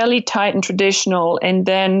 fairly tight and traditional. And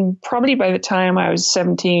then probably by the time I was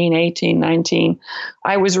 17, 18, 19,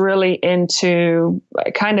 I was really into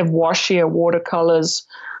kind of washier watercolors,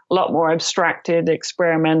 a lot more abstracted,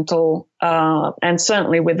 experimental. And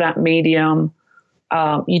certainly with that medium,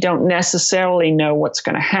 you don't necessarily know what's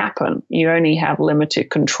going to happen. You only have limited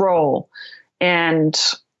control. And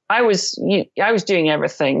I was doing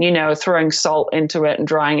everything, throwing salt into it and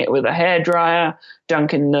drying it with a hairdryer,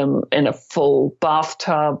 dunking them in a full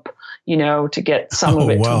bathtub, to get some of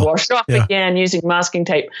it to wash off again, using masking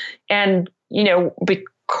tape. And,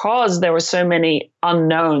 because there were so many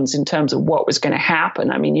unknowns in terms of what was going to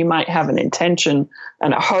happen. I mean, you might have an intention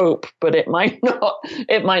and a hope, but it might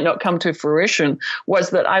not come to fruition,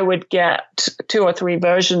 was that I would get 2 or 3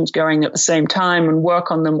 versions going at the same time and work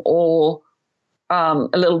on them all a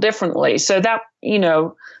little differently. So that,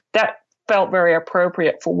 that felt very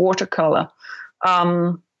appropriate for watercolor.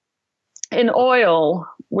 In oil,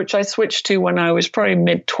 which I switched to when I was probably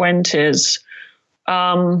mid-20s,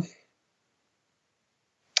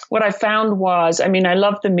 what I found was, I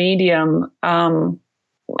love the medium, and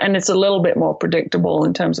it's a little bit more predictable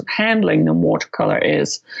in terms of handling than watercolor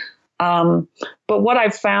is. But what I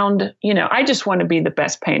found, I just want to be the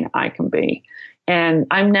best painter I can be. And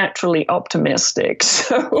I'm naturally optimistic.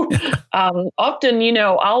 So often,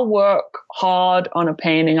 I'll work hard on a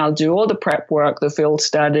painting. I'll do all the prep work, the field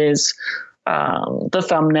studies, the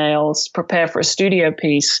thumbnails, prepare for a studio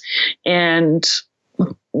piece, and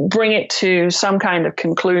bring it to some kind of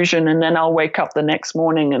conclusion. And then I'll wake up the next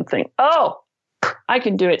morning and think, oh, I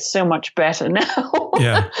can do it so much better now.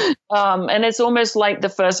 Yeah. And it's almost like the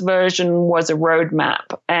first version was a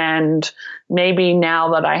roadmap. And maybe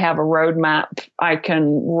now that I have a roadmap, I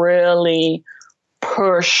can really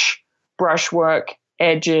push brushwork,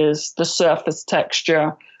 edges, the surface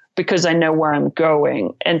texture, because I know where I'm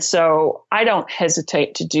going. And so I don't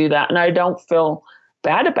hesitate to do that. And I don't feel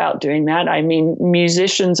bad about doing that. I mean,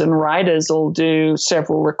 musicians and writers will do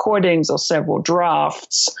several recordings or several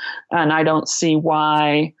drafts, and I don't see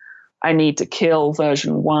why I need to kill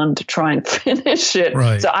version 1 to try and finish it.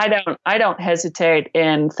 Right. So I don't hesitate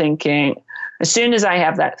in thinking, as soon as I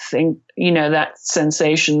have that thing, that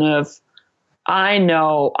sensation of, I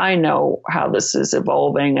know how this is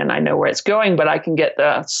evolving and I know where it's going, but I can get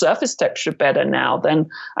the surface texture better now. Then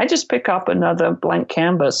I just pick up another blank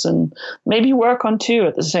canvas and maybe work on 2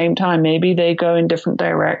 at the same time. Maybe they go in different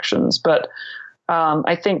directions. But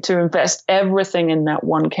I think to invest everything in that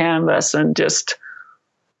one canvas and just,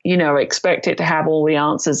 expect it to have all the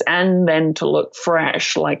answers and then to look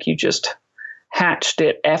fresh, like you just hatched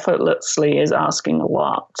it effortlessly, is asking a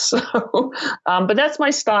lot. So, but that's my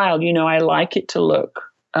style. I like it to look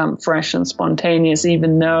fresh and spontaneous,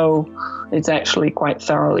 even though it's actually quite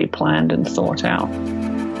thoroughly planned and thought out.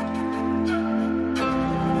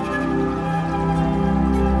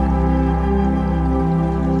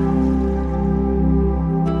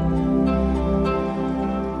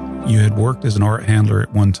 You had worked as an art handler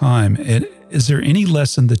at one time. And is there any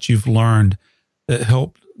lesson that you've learned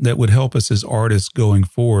that would help us as artists going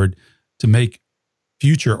forward to make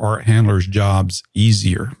future art handlers' jobs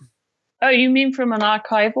easier? Oh, you mean from an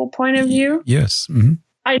archival point of view? Yes. Mm-hmm.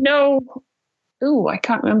 I know I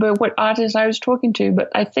can't remember what artist I was talking to, but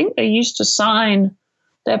I think they used to sign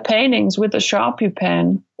their paintings with a Sharpie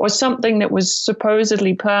pen or something that was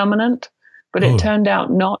supposedly permanent, but it turned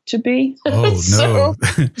out not to be. Oh, no.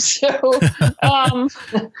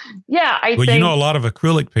 Yeah, I think. Well, a lot of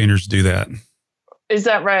acrylic painters do that. Is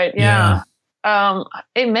that right? Yeah.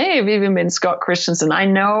 It may have even been Scott Christensen. I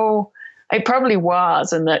know it probably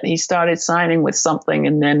was, and that he started signing with something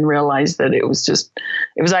and then realized that it was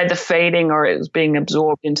either fading or it was being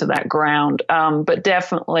absorbed into that ground. But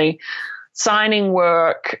definitely signing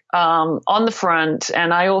work on the front,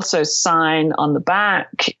 and I also sign on the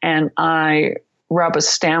back, and I rubber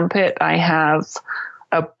stamp it. I have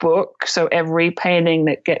a book, so every painting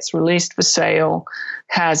that gets released for sale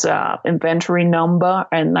has a inventory number,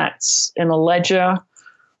 and that's in a ledger.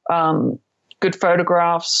 Good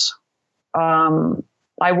photographs.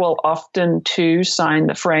 I will often too sign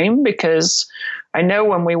the frame, because I know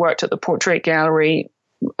when we worked at the Portrait Gallery,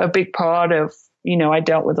 a big part of, I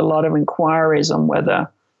dealt with a lot of inquiries on whether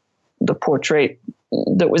the portrait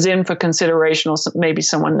that was in for consideration, or maybe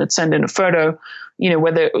someone had sent in a photo,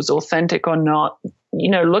 whether it was authentic or not.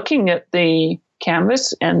 Looking at the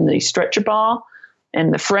canvas and the stretcher bar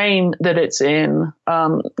and the frame that it's in,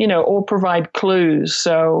 all provide clues.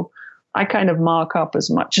 So I kind of mark up as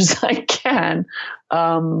much as I can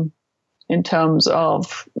in terms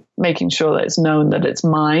of making sure that it's known that it's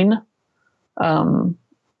mine.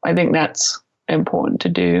 I think that's important to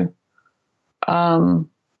do. And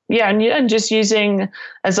just using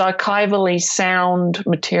as archivally sound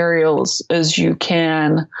materials as you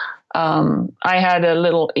can. I had a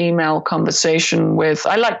little email conversation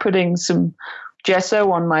I like putting some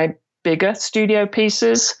gesso on my bigger studio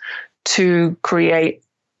pieces to create,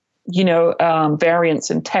 variance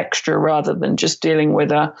in texture, rather than just dealing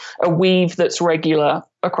with a weave that's regular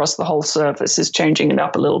across the whole surface, is changing it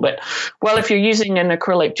up a little bit. Well, if you're using an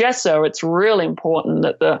acrylic gesso, it's really important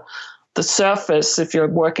that the surface, if you're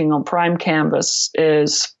working on prime canvas,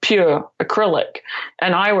 is pure acrylic.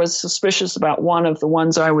 And I was suspicious about one of the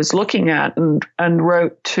ones I was looking at, and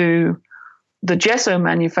wrote to the gesso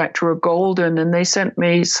manufacturer, Golden, and they sent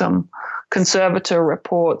me some conservator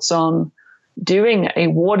reports on doing a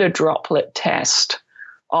water droplet test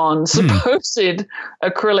on supposed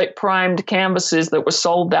acrylic primed canvases that were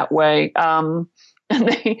sold that way. And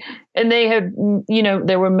they had,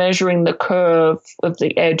 they were measuring the curve of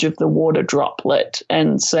the edge of the water droplet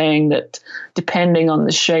and saying that depending on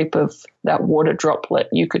the shape of that water droplet,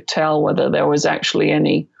 you could tell whether there was actually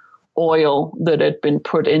any oil that had been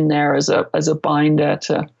put in there as a binder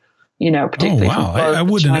to, particularly. Oh, wow. I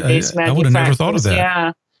would have never thought of that.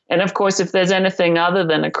 Yeah. And of course, if there's anything other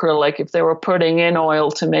than acrylic, if they were putting in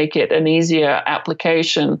oil to make it an easier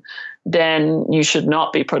application, then you should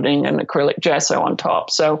not be putting an acrylic gesso on top.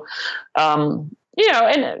 So, and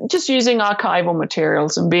just using archival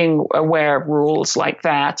materials and being aware of rules like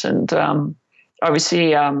that. And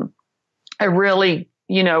obviously a really,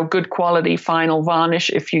 good quality final varnish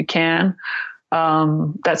if you can.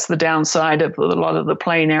 That's the downside of a lot of the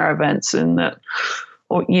plein air events, in that,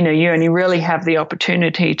 you only really have the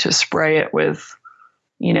opportunity to spray it with,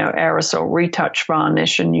 aerosol retouch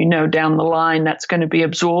varnish, and down the line that's going to be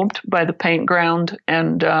absorbed by the paint ground,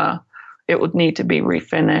 and it would need to be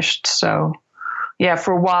refinished. So,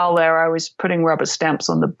 for a while there, I was putting rubber stamps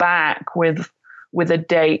on the back with a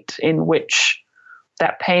date in which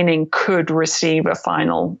that painting could receive a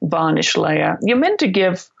final varnish layer. You're meant to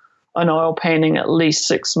give an oil painting at least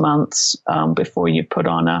 6 months before you put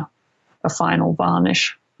on a final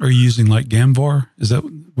varnish. Are you using like Gamvar? Is that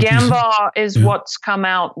what Gamvar is what's come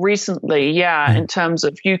out recently, in terms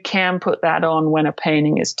of you can put that on when a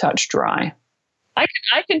painting is touch dry. I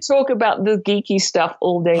can talk about the geeky stuff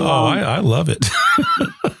all day long. I love it.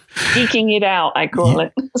 Geeking it out, I call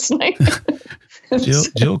it.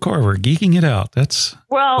 Jill Carver, geeking it out. That's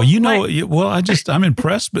I'm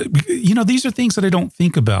impressed, but these are things that I don't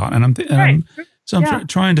think about, and I'm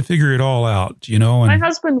trying to figure it all out, And my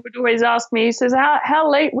husband would always ask me, he says,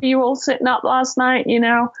 how late were you all sitting up last night,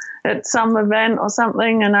 at some event or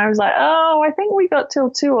something? And I was like, I think we got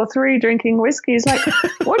till 2 or 3 drinking whiskey. He's like,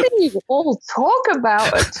 what do you all talk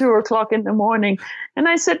about at 2 o'clock in the morning? And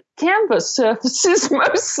I said, canvas surfaces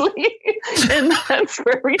mostly. And that's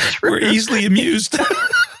very true. We're easily amused.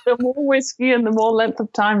 The more whiskey and the more length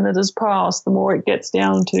of time that has passed, the more it gets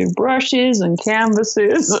down to brushes and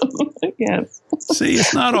canvases. Yes. See,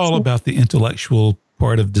 it's not all about the intellectual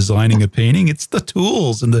part of designing a painting. It's the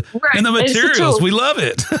tools and the materials. We love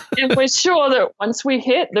it. And we're sure that once we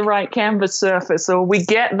hit the right canvas surface, or we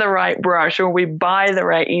get the right brush, or we buy the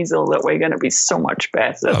right easel, that we're going to be so much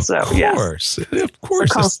better. Of course. A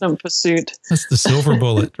constant pursuit. That's the silver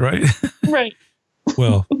bullet, right? Right.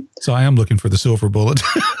 Well, so I am looking for the silver bullet.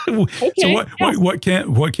 Okay, so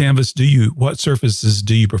what surfaces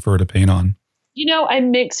do you prefer to paint on? I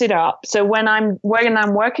mix it up. So when I'm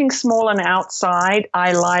working small and outside,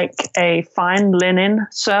 I like a fine linen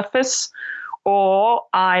surface, or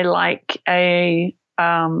I like a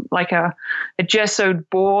gessoed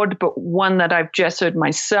board, but one that I've gessoed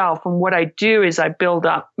myself. And what I do is I build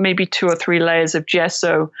up maybe 2 or 3 layers of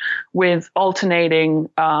gesso with alternating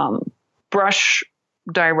brush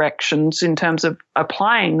directions in terms of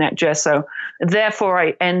applying that gesso. Therefore,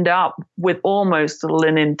 I end up with almost a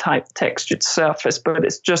linen type textured surface, but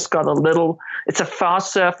it's just got it's a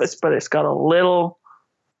fast surface, but it's got a little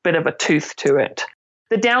bit of a tooth to it.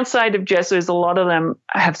 The downside of gesso is a lot of them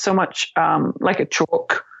have so much like a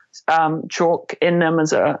chalk in them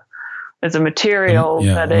as a material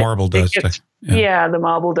that marble dust. The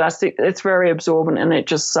marble dust. It's very absorbent, and it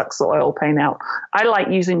just sucks the oil paint out. I like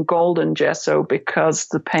using golden gesso because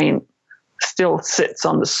the paint still sits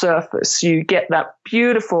on the surface. You get that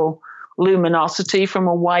beautiful luminosity from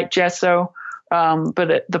a white gesso,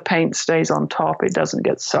 but the paint stays on top. It doesn't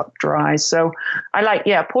get sucked dry. So I like,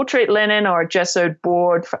 portrait linen or a gessoed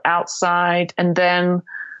board for outside. And then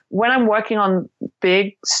when I'm working on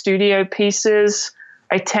big studio pieces,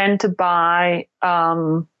 I tend to buy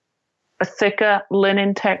a thicker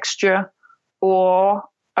linen texture or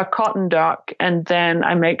a cotton duck, and then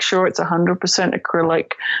I make sure it's 100%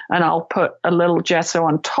 acrylic, and I'll put a little gesso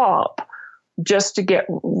on top just to get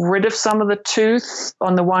rid of some of the tooth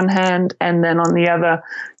on the one hand, and then on the other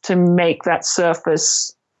to make that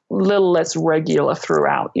surface a little less regular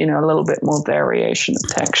throughout, a little bit more variation of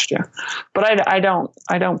texture. But I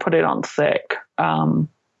don't put it on thick.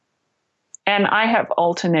 And I have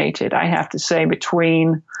alternated, I have to say,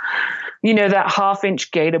 between, that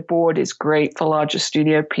 1/2-inch gator board is great for larger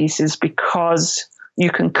studio pieces because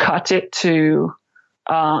you can cut it to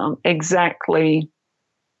exactly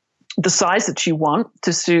the size that you want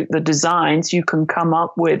to suit the designs. You can come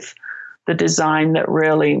up with the design that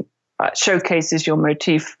really showcases your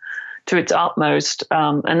motif to its utmost.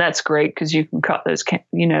 And that's great because you can cut those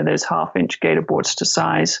 1/2-inch gator boards to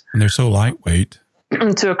size. And they're so lightweight.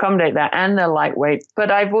 To accommodate that, and they're lightweight.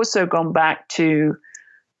 But I've also gone back to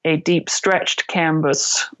a deep stretched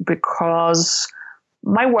canvas because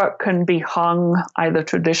my work can be hung either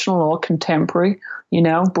traditional or contemporary,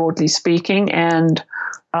 broadly speaking. And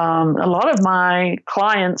a lot of my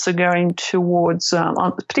clients are going towards,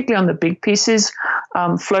 particularly on the big pieces,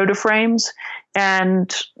 floater frames.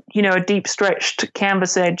 And, a deep stretched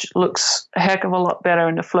canvas edge looks a heck of a lot better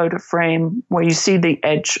in a floater frame where you see the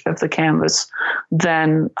edge of the canvas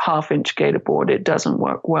than 1/2-inch gator board. It doesn't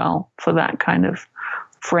work well for that kind of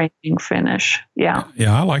framing finish. Yeah.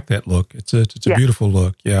 Yeah, I like that look. It's a beautiful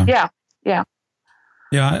look. Yeah. Yeah. Yeah.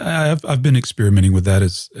 Yeah, I've been experimenting with that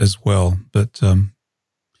as well, but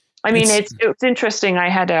it's interesting. I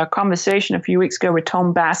had a conversation a few weeks ago with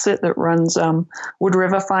Tom Bassett that runs Wood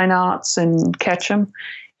River Fine Arts in Ketchum,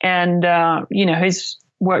 and he's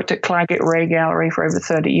worked at Claggett Ray Gallery for over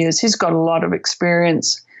 30 years. He's got a lot of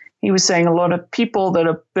experience. He was saying a lot of people that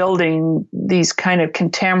are building these kind of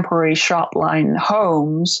contemporary shop line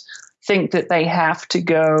homes think that they have to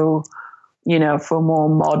go, for more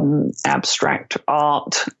modern abstract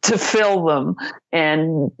art to fill them.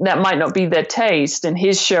 And that might not be their taste. And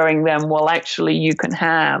he's showing them, well, actually, you can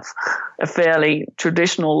have a fairly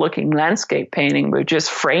traditional looking landscape painting, but just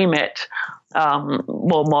frame it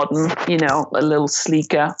more modern, a little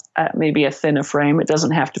sleeker, maybe a thinner frame. It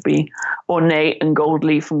doesn't have to be ornate and gold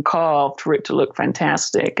leaf and carved for it to look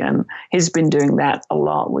fantastic. And he's been doing that a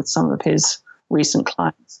lot with some of his recent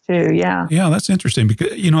clients too. Yeah. Yeah, that's interesting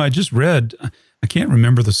because, I just read, I can't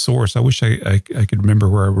remember the source. I wish I could remember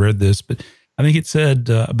where I read this, but I think it said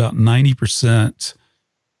about 90%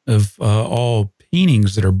 of all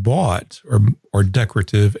paintings that are bought are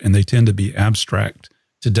decorative, and they tend to be abstract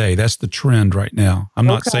today. That's the trend right now. I'm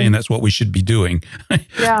not saying that's what we should be doing,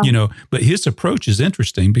 but his approach is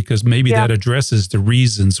interesting because maybe that addresses the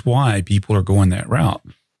reasons why people are going that route.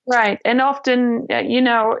 Right. And often,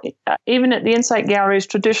 even at the Insight Galleries,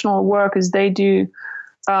 traditional workers, they do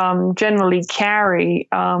generally carry.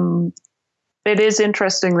 It is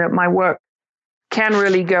interesting that my work can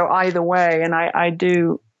really go either way. And I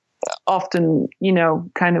do often,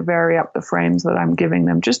 kind of vary up the frames that I'm giving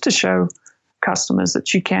them just to show customers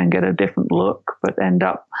that you can get a different look, but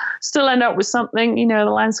still end up with something, the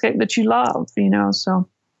landscape that you love, so.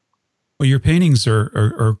 Well, your paintings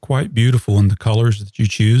are quite beautiful in the colors that you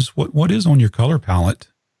choose. What is on your color palette?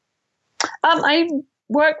 I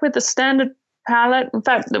work with the standard palette. In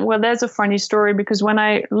fact, there's a funny story, because when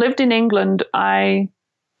I lived in England, I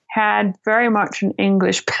had very much an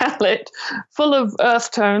English palette full of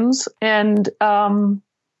earth tones and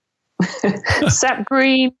sap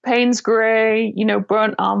green, Payne's gray,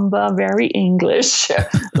 burnt umber, very English,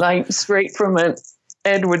 like straight from an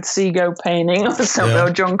Edward Seago painting or something,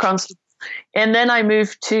 or John Constable. And then I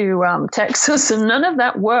moved to Texas, and none of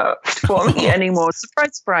that worked for me anymore.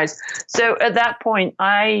 Surprise, surprise. So at that point,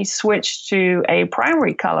 I switched to a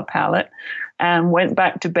primary color palette and went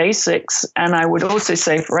back to basics. And I would also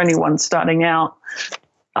say for anyone starting out,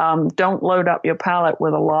 don't load up your palette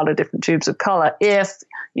with a lot of different tubes of color if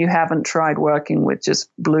you haven't tried working with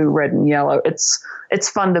just blue, red, and yellow. It's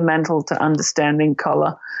fundamental to understanding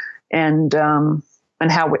color and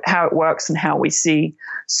how it works and how we see.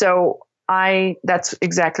 So that's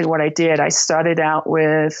exactly what I did. I started out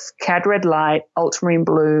with cad red light, ultramarine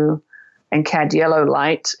blue, and cad yellow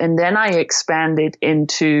light. And then I expanded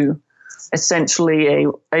into essentially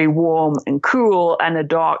a warm and cool and a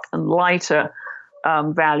dark and lighter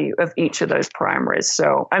value of each of those primaries.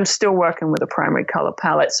 So I'm still working with a primary color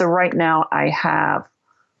palette. So right now I have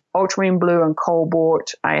ultramarine blue and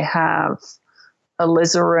cobalt. I have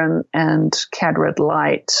alizarin and cad red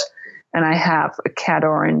light. And I have a cad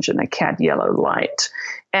orange and a cad yellow light.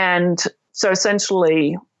 And so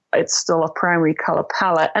essentially it's still a primary color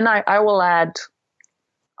palette. And I will add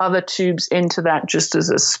other tubes into that just as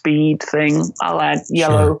a speed thing. I'll add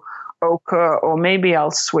yellow ochre, or maybe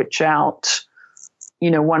I'll switch out,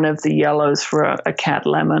 one of the yellows for a cad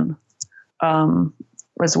lemon,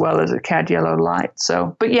 as well as a cad yellow light.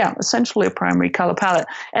 So, but yeah, essentially a primary color palette.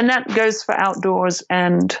 And that goes for outdoors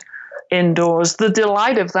and indoors. The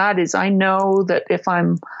delight of that is I know that if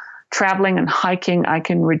I'm traveling and hiking, I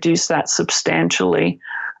can reduce that substantially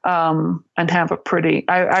and have a pretty,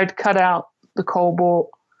 I'd cut out the cobalt.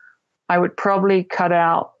 I would probably cut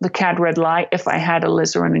out the cad red light if I had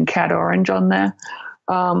alizarin and cad orange on there.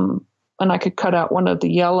 And I could cut out one of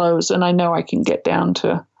the yellows, and I know I can get down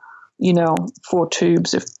to, 4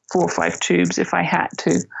 or 5 tubes if I had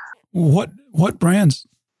to. What brands?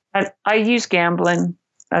 I use Gamblin.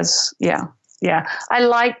 I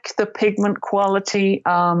like the pigment quality.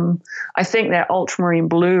 I think their ultramarine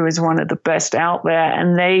blue is one of the best out there,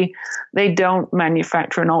 and they don't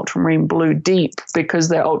manufacture an ultramarine blue deep because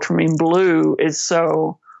their ultramarine blue is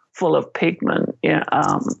so full of pigment.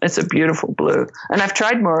 It's a beautiful blue. And I've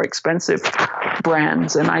tried more expensive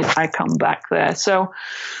brands, and I come back there. So,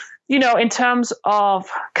 in terms of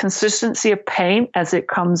consistency of paint as it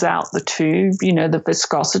comes out the tube, the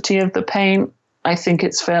viscosity of the paint, I think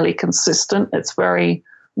it's fairly consistent. It's very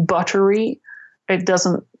buttery. It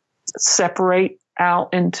doesn't separate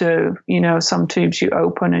out into, some tubes you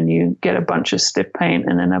open and you get a bunch of stiff paint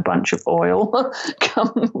and then a bunch of oil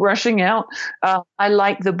come rushing out. I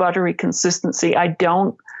like the buttery consistency. I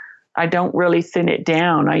don't really thin it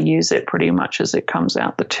down. I use it pretty much as it comes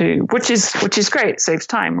out the tube, which is great. It saves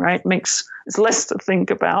time, right? It's less to think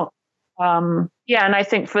about. And I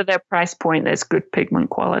think for their price point, there's good pigment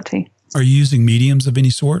quality. Are you using mediums of any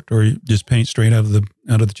sort, or just paint straight out of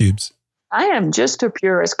the tubes? I am just a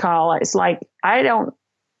purist, Carl. It's like I don't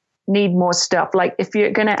need more stuff. Like if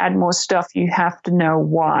you're going to add more stuff, you have to know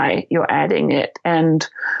why you're adding it. And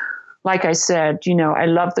like I said, I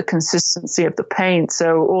love the consistency of the paint.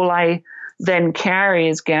 So all I then carry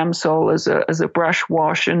is Gamsol as a brush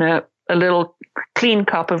wash and a little clean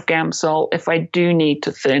cup of Gamsol if I do need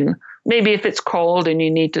to thin. Maybe if it's cold and you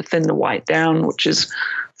need to thin the white down, which is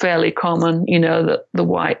fairly common, that the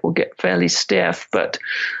white will get fairly stiff. But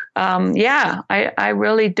I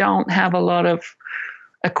really don't have a lot of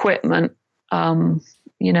equipment. I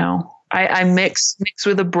mix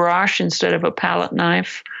with a brush instead of a palette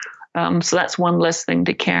knife. So that's one less thing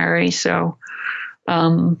to carry. So,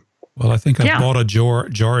 well, I think I've bought a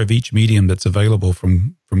jar of each medium that's available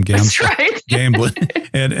from Gamblin,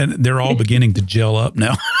 and they're all beginning to gel up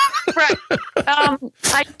now. Right.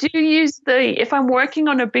 I do use if I'm working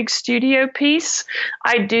on a big studio piece,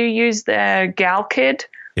 I do use the Galkid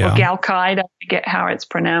or Galkide. I forget how it's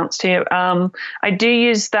pronounced here. I do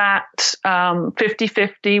use that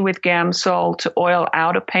 50-50 with Gamsol to oil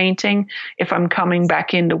out a painting. If I'm coming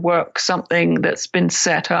back in to work something that's been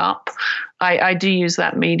set up, I do use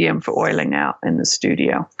that medium for oiling out in the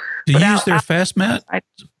studio. Do you use their fast matte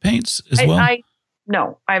paints as well?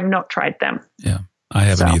 No, I have not tried them. Yeah. I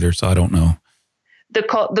haven't either, so I don't know.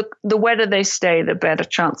 the wetter they stay, the better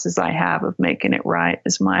chances I have of making it right,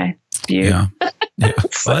 is my view. Yeah. Well,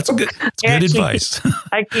 that's good. That's good advice.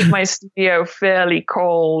 I keep my studio fairly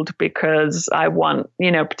cold because I want,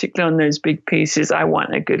 particularly on those big pieces, I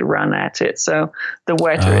want a good run at it. So the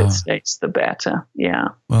wetter it stays, the better. Yeah.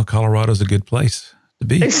 Well, Colorado's a good place to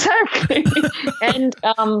be. Exactly. And,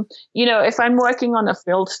 if I'm working on a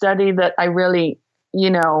field study that I really,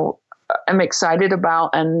 I'm excited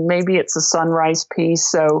about, and maybe it's a sunrise piece.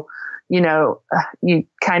 So, you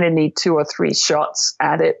kind of need 2 or 3 shots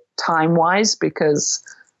at it time-wise because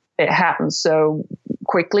it happens so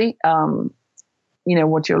quickly.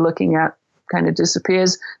 What you're looking at kind of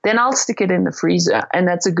disappears. Then I'll stick it in the freezer. And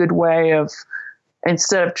that's a good way of,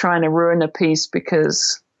 instead of trying to ruin a piece,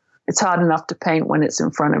 because it's hard enough to paint when it's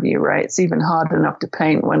in front of you, right? It's even hard enough to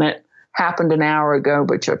paint when it happened an hour ago,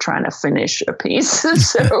 but you're trying to finish a piece.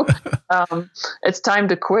 So it's time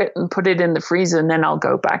to quit and put it in the freezer, and then I'll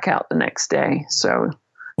go back out the next day. So,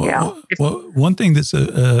 Well, one thing that's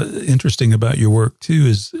interesting about your work too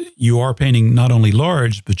is you are painting not only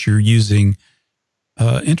large, but you're using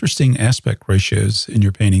interesting aspect ratios in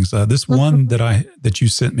your paintings. This one that you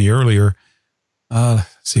sent me earlier,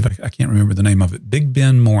 see if I can't remember the name of it. Big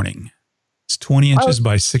Bend Morning. It's 20 inches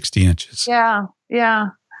by 60 inches. Yeah.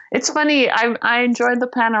 It's funny. I enjoyed the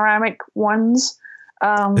panoramic ones.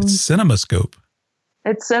 It's CinemaScope.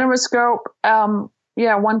 It's CinemaScope.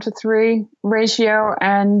 1:3 ratio,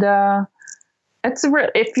 and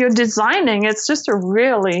if you're designing, it's just a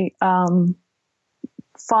really fun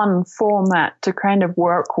format to kind of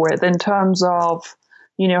work with in terms of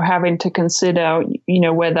having to consider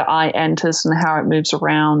where the eye enters and how it moves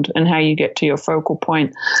around and how you get to your focal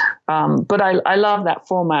point. But I love that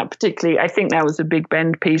format, particularly. I think that was a Big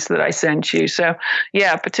Bend piece that I sent you. So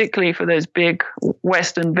yeah, particularly for those big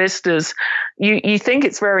Western vistas, you think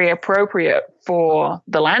it's very appropriate for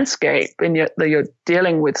the landscape, and yet you're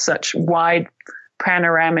dealing with such wide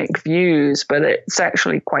panoramic views, but it's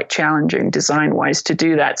actually quite challenging design-wise to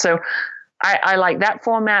do that. So I like that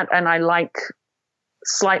format, and I like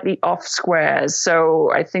slightly off squares.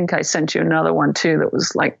 So I think I sent you another one too that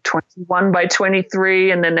was like 21 by 23,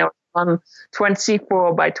 and then there was one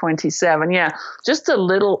 24 by 27. Yeah, just a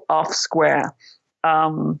little off square.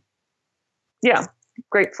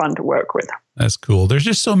 Great fun to work with. That's cool. There's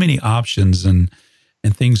just so many options and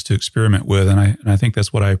things to experiment with, and I think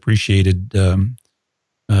that's what I appreciated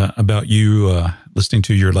about you listening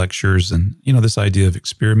to your lectures, and this idea of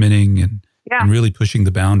experimenting and really pushing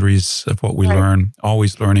the boundaries of what we learn,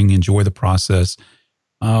 always learning, enjoy the process.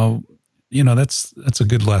 That's a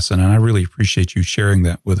good lesson, and I really appreciate you sharing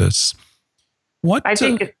that with us. I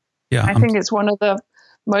think it's one of the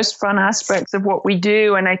most fun aspects of what we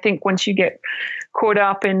do, and I think once you get caught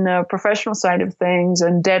up in the professional side of things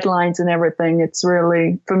and deadlines and everything, it's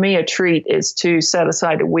really, for me, a treat is to set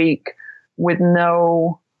aside a week with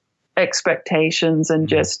no expectations and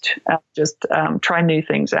just try new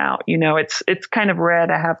things out. It's kind of rare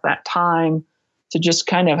to have that time to just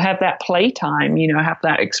kind of have that play time, have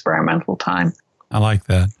that experimental time. I like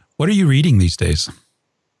that. What are you reading these days?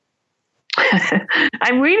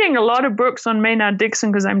 I'm reading a lot of books on Maynard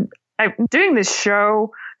Dixon because I'm doing this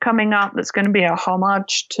show coming up that's going to be a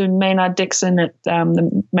homage to Maynard Dixon at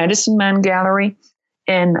the Medicine Man Gallery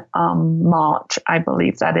in March, I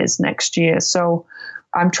believe that is next year. So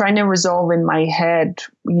I'm trying to resolve in my head,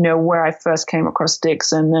 where I first came across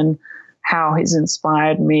Dixon and how he's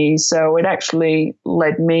inspired me. So it actually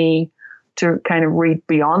led me to kind of read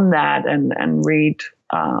beyond that and read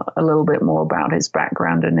a little bit more about his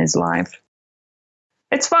background and his life.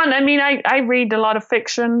 It's fun. I mean, I read a lot of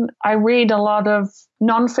fiction. I read a lot of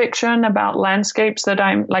nonfiction about landscapes that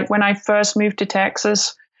I'm like. When I first moved to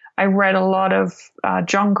Texas, I read a lot of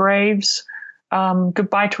John Graves,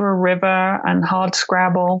 Goodbye to a River and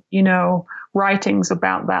Hardscrabble, writings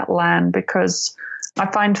about that land, because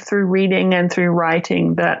I find through reading and through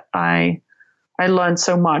writing that I learn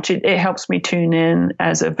so much. It helps me tune in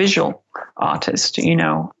as a visual artist,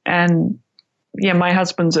 and yeah, my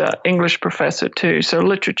husband's an English professor too, so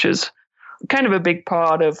literature's kind of a big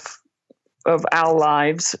part of our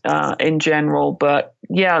lives in general. But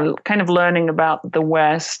yeah, kind of learning about the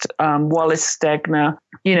West, Wallace Stegner,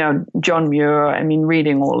 John Muir. I mean,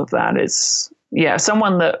 reading all of that is,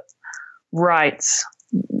 someone that writes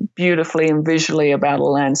beautifully and visually about a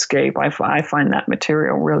landscape. I find that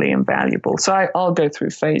material really invaluable. So I'll go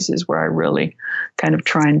through phases where I really kind of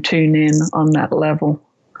try and tune in on that level.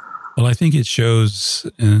 Well, I think it shows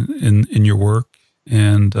in your work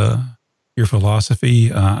and your philosophy.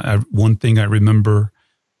 One thing I remember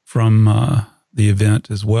from the event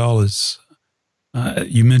as well is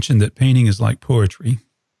You mentioned that painting is like poetry.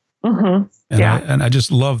 Mm-hmm. And I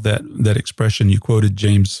just love that expression. You quoted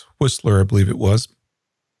James Whistler, I believe it was.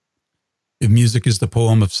 If music is the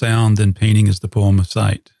poem of sound, then painting is the poem of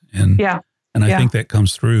sight. And I think that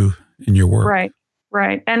comes through in your work.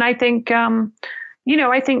 Right. And I think,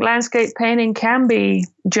 I think landscape painting can be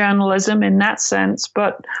journalism in that sense,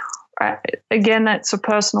 but again, that's a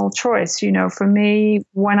personal choice. For me,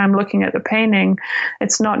 when I'm looking at the painting,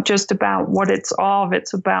 it's not just about what it's of,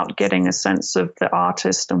 it's about getting a sense of the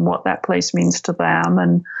artist and what that place means to them,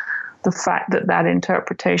 and the fact that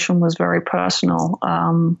interpretation was very personal.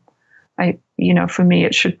 For me,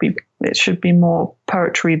 it should be more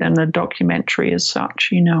poetry than a documentary as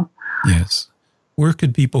such, Yes. Where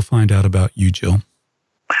could people find out about you, Jill?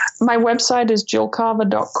 My website is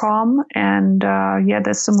jillcarver.com, and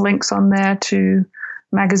there's some links on there to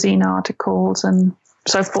magazine articles and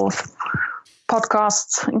so forth.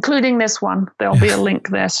 Podcasts, including this one. There'll be a link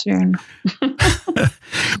there soon.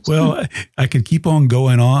 Well, I could keep on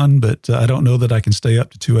going on, but I don't know that I can stay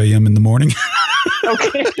up to 2 a.m. in the morning.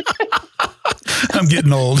 Okay. I'm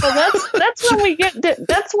getting old. Well, that's when we get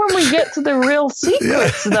to the real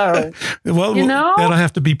secrets, though. Well, that'll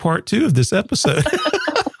have to be part 2 of this episode.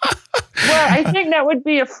 Well, I think that would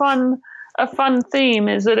be a fun theme,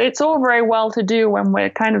 is that it's all very well to do when we're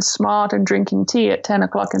kind of smart and drinking tea at 10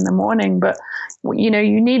 o'clock in the morning. But, you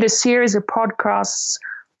need a series of podcasts,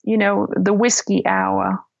 the whiskey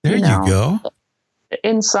hour. There you go.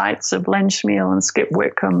 Insights of Len Schmiel and Skip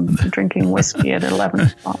Whitcomb drinking whiskey at 11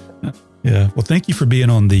 o'clock. Yeah. Well, thank you for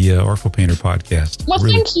being on the Artful Painter podcast. Well,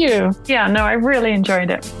 thank you. Yeah, no, I really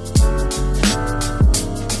enjoyed it.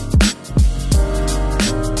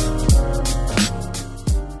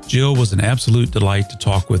 Jill was an absolute delight to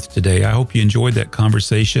talk with today. I hope you enjoyed that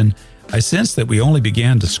conversation. I sense that we only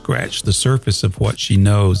began to scratch the surface of what she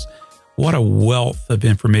knows. What a wealth of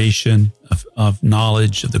information, of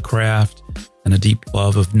knowledge of the craft, and a deep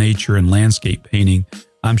love of nature and landscape painting.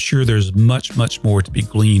 I'm sure there's much, much more to be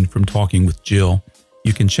gleaned from talking with Jill.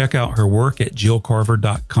 You can check out her work at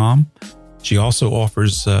jillcarver.com. She also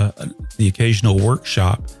offers the occasional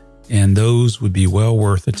workshop, and those would be well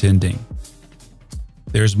worth attending.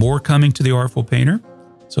 There's more coming to The Artful Painter,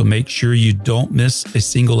 so make sure you don't miss a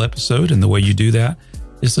single episode, and the way you do that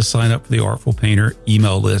is to sign up for the Artful Painter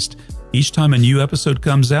email list. Each time a new episode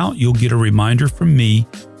comes out, you'll get a reminder from me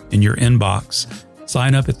in your inbox.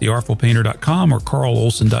 Sign up at theartfulpainter.com or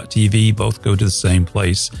carlolson.tv. Both go to the same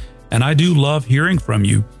place. And I do love hearing from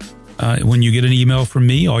you. When you get an email from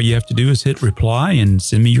me, all you have to do is hit reply and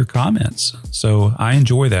send me your comments. So I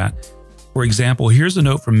enjoy that. For example, here's a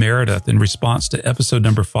note from Meredith in response to episode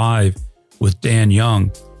number 5 with Dan Young.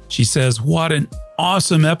 She says, "What an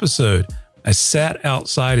awesome episode. I sat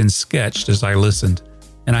outside and sketched as I listened,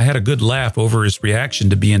 and I had a good laugh over his reaction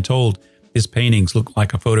to being told his paintings look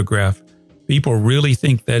like a photograph. People really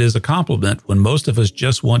think that is a compliment when most of us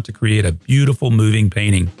just want to create a beautiful moving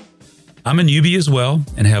painting. I'm a newbie as well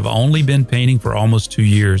and have only been painting for almost 2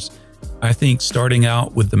 years. I think starting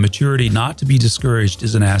out with the maturity not to be discouraged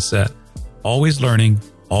is an asset. Always learning,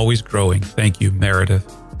 always growing. Thank you,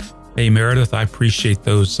 Meredith." Hey, Meredith, I appreciate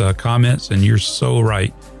those comments, and you're so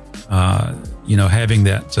right. Having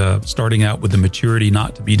that starting out with the maturity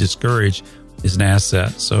not to be discouraged is an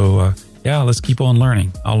asset. So, let's keep on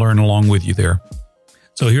learning. I'll learn along with you there.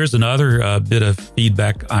 So here's another bit of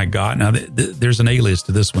feedback I got. Now, there's an alias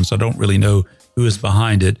to this one, so I don't really know who is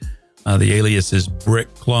behind it. The alias is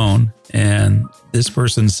Brick Clone, and this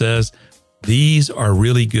person says, "These are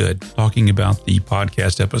really good," talking about the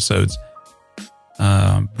podcast episodes.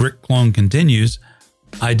 Brick Clone continues,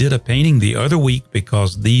 "I did a painting the other week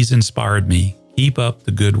because these inspired me. Keep up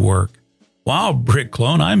the good work." Wow, Brick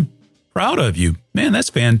Clone, I'm proud of you. Man, that's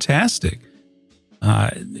fantastic.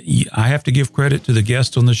 I have to give credit to the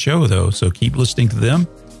guests on the show, though, so keep listening to them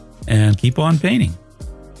and keep on painting.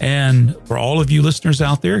 And for all of you listeners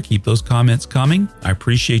out there, keep those comments coming. I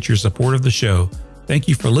appreciate your support of the show. Thank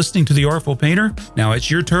you for listening to The Artful Painter. Now it's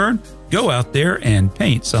your turn. Go out there and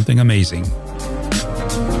paint something amazing.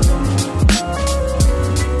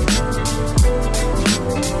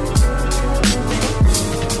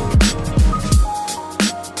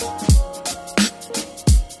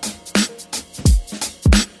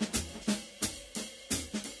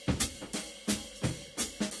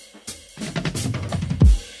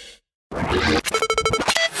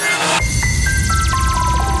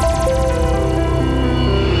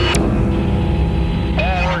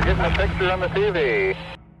 Picture on the TV.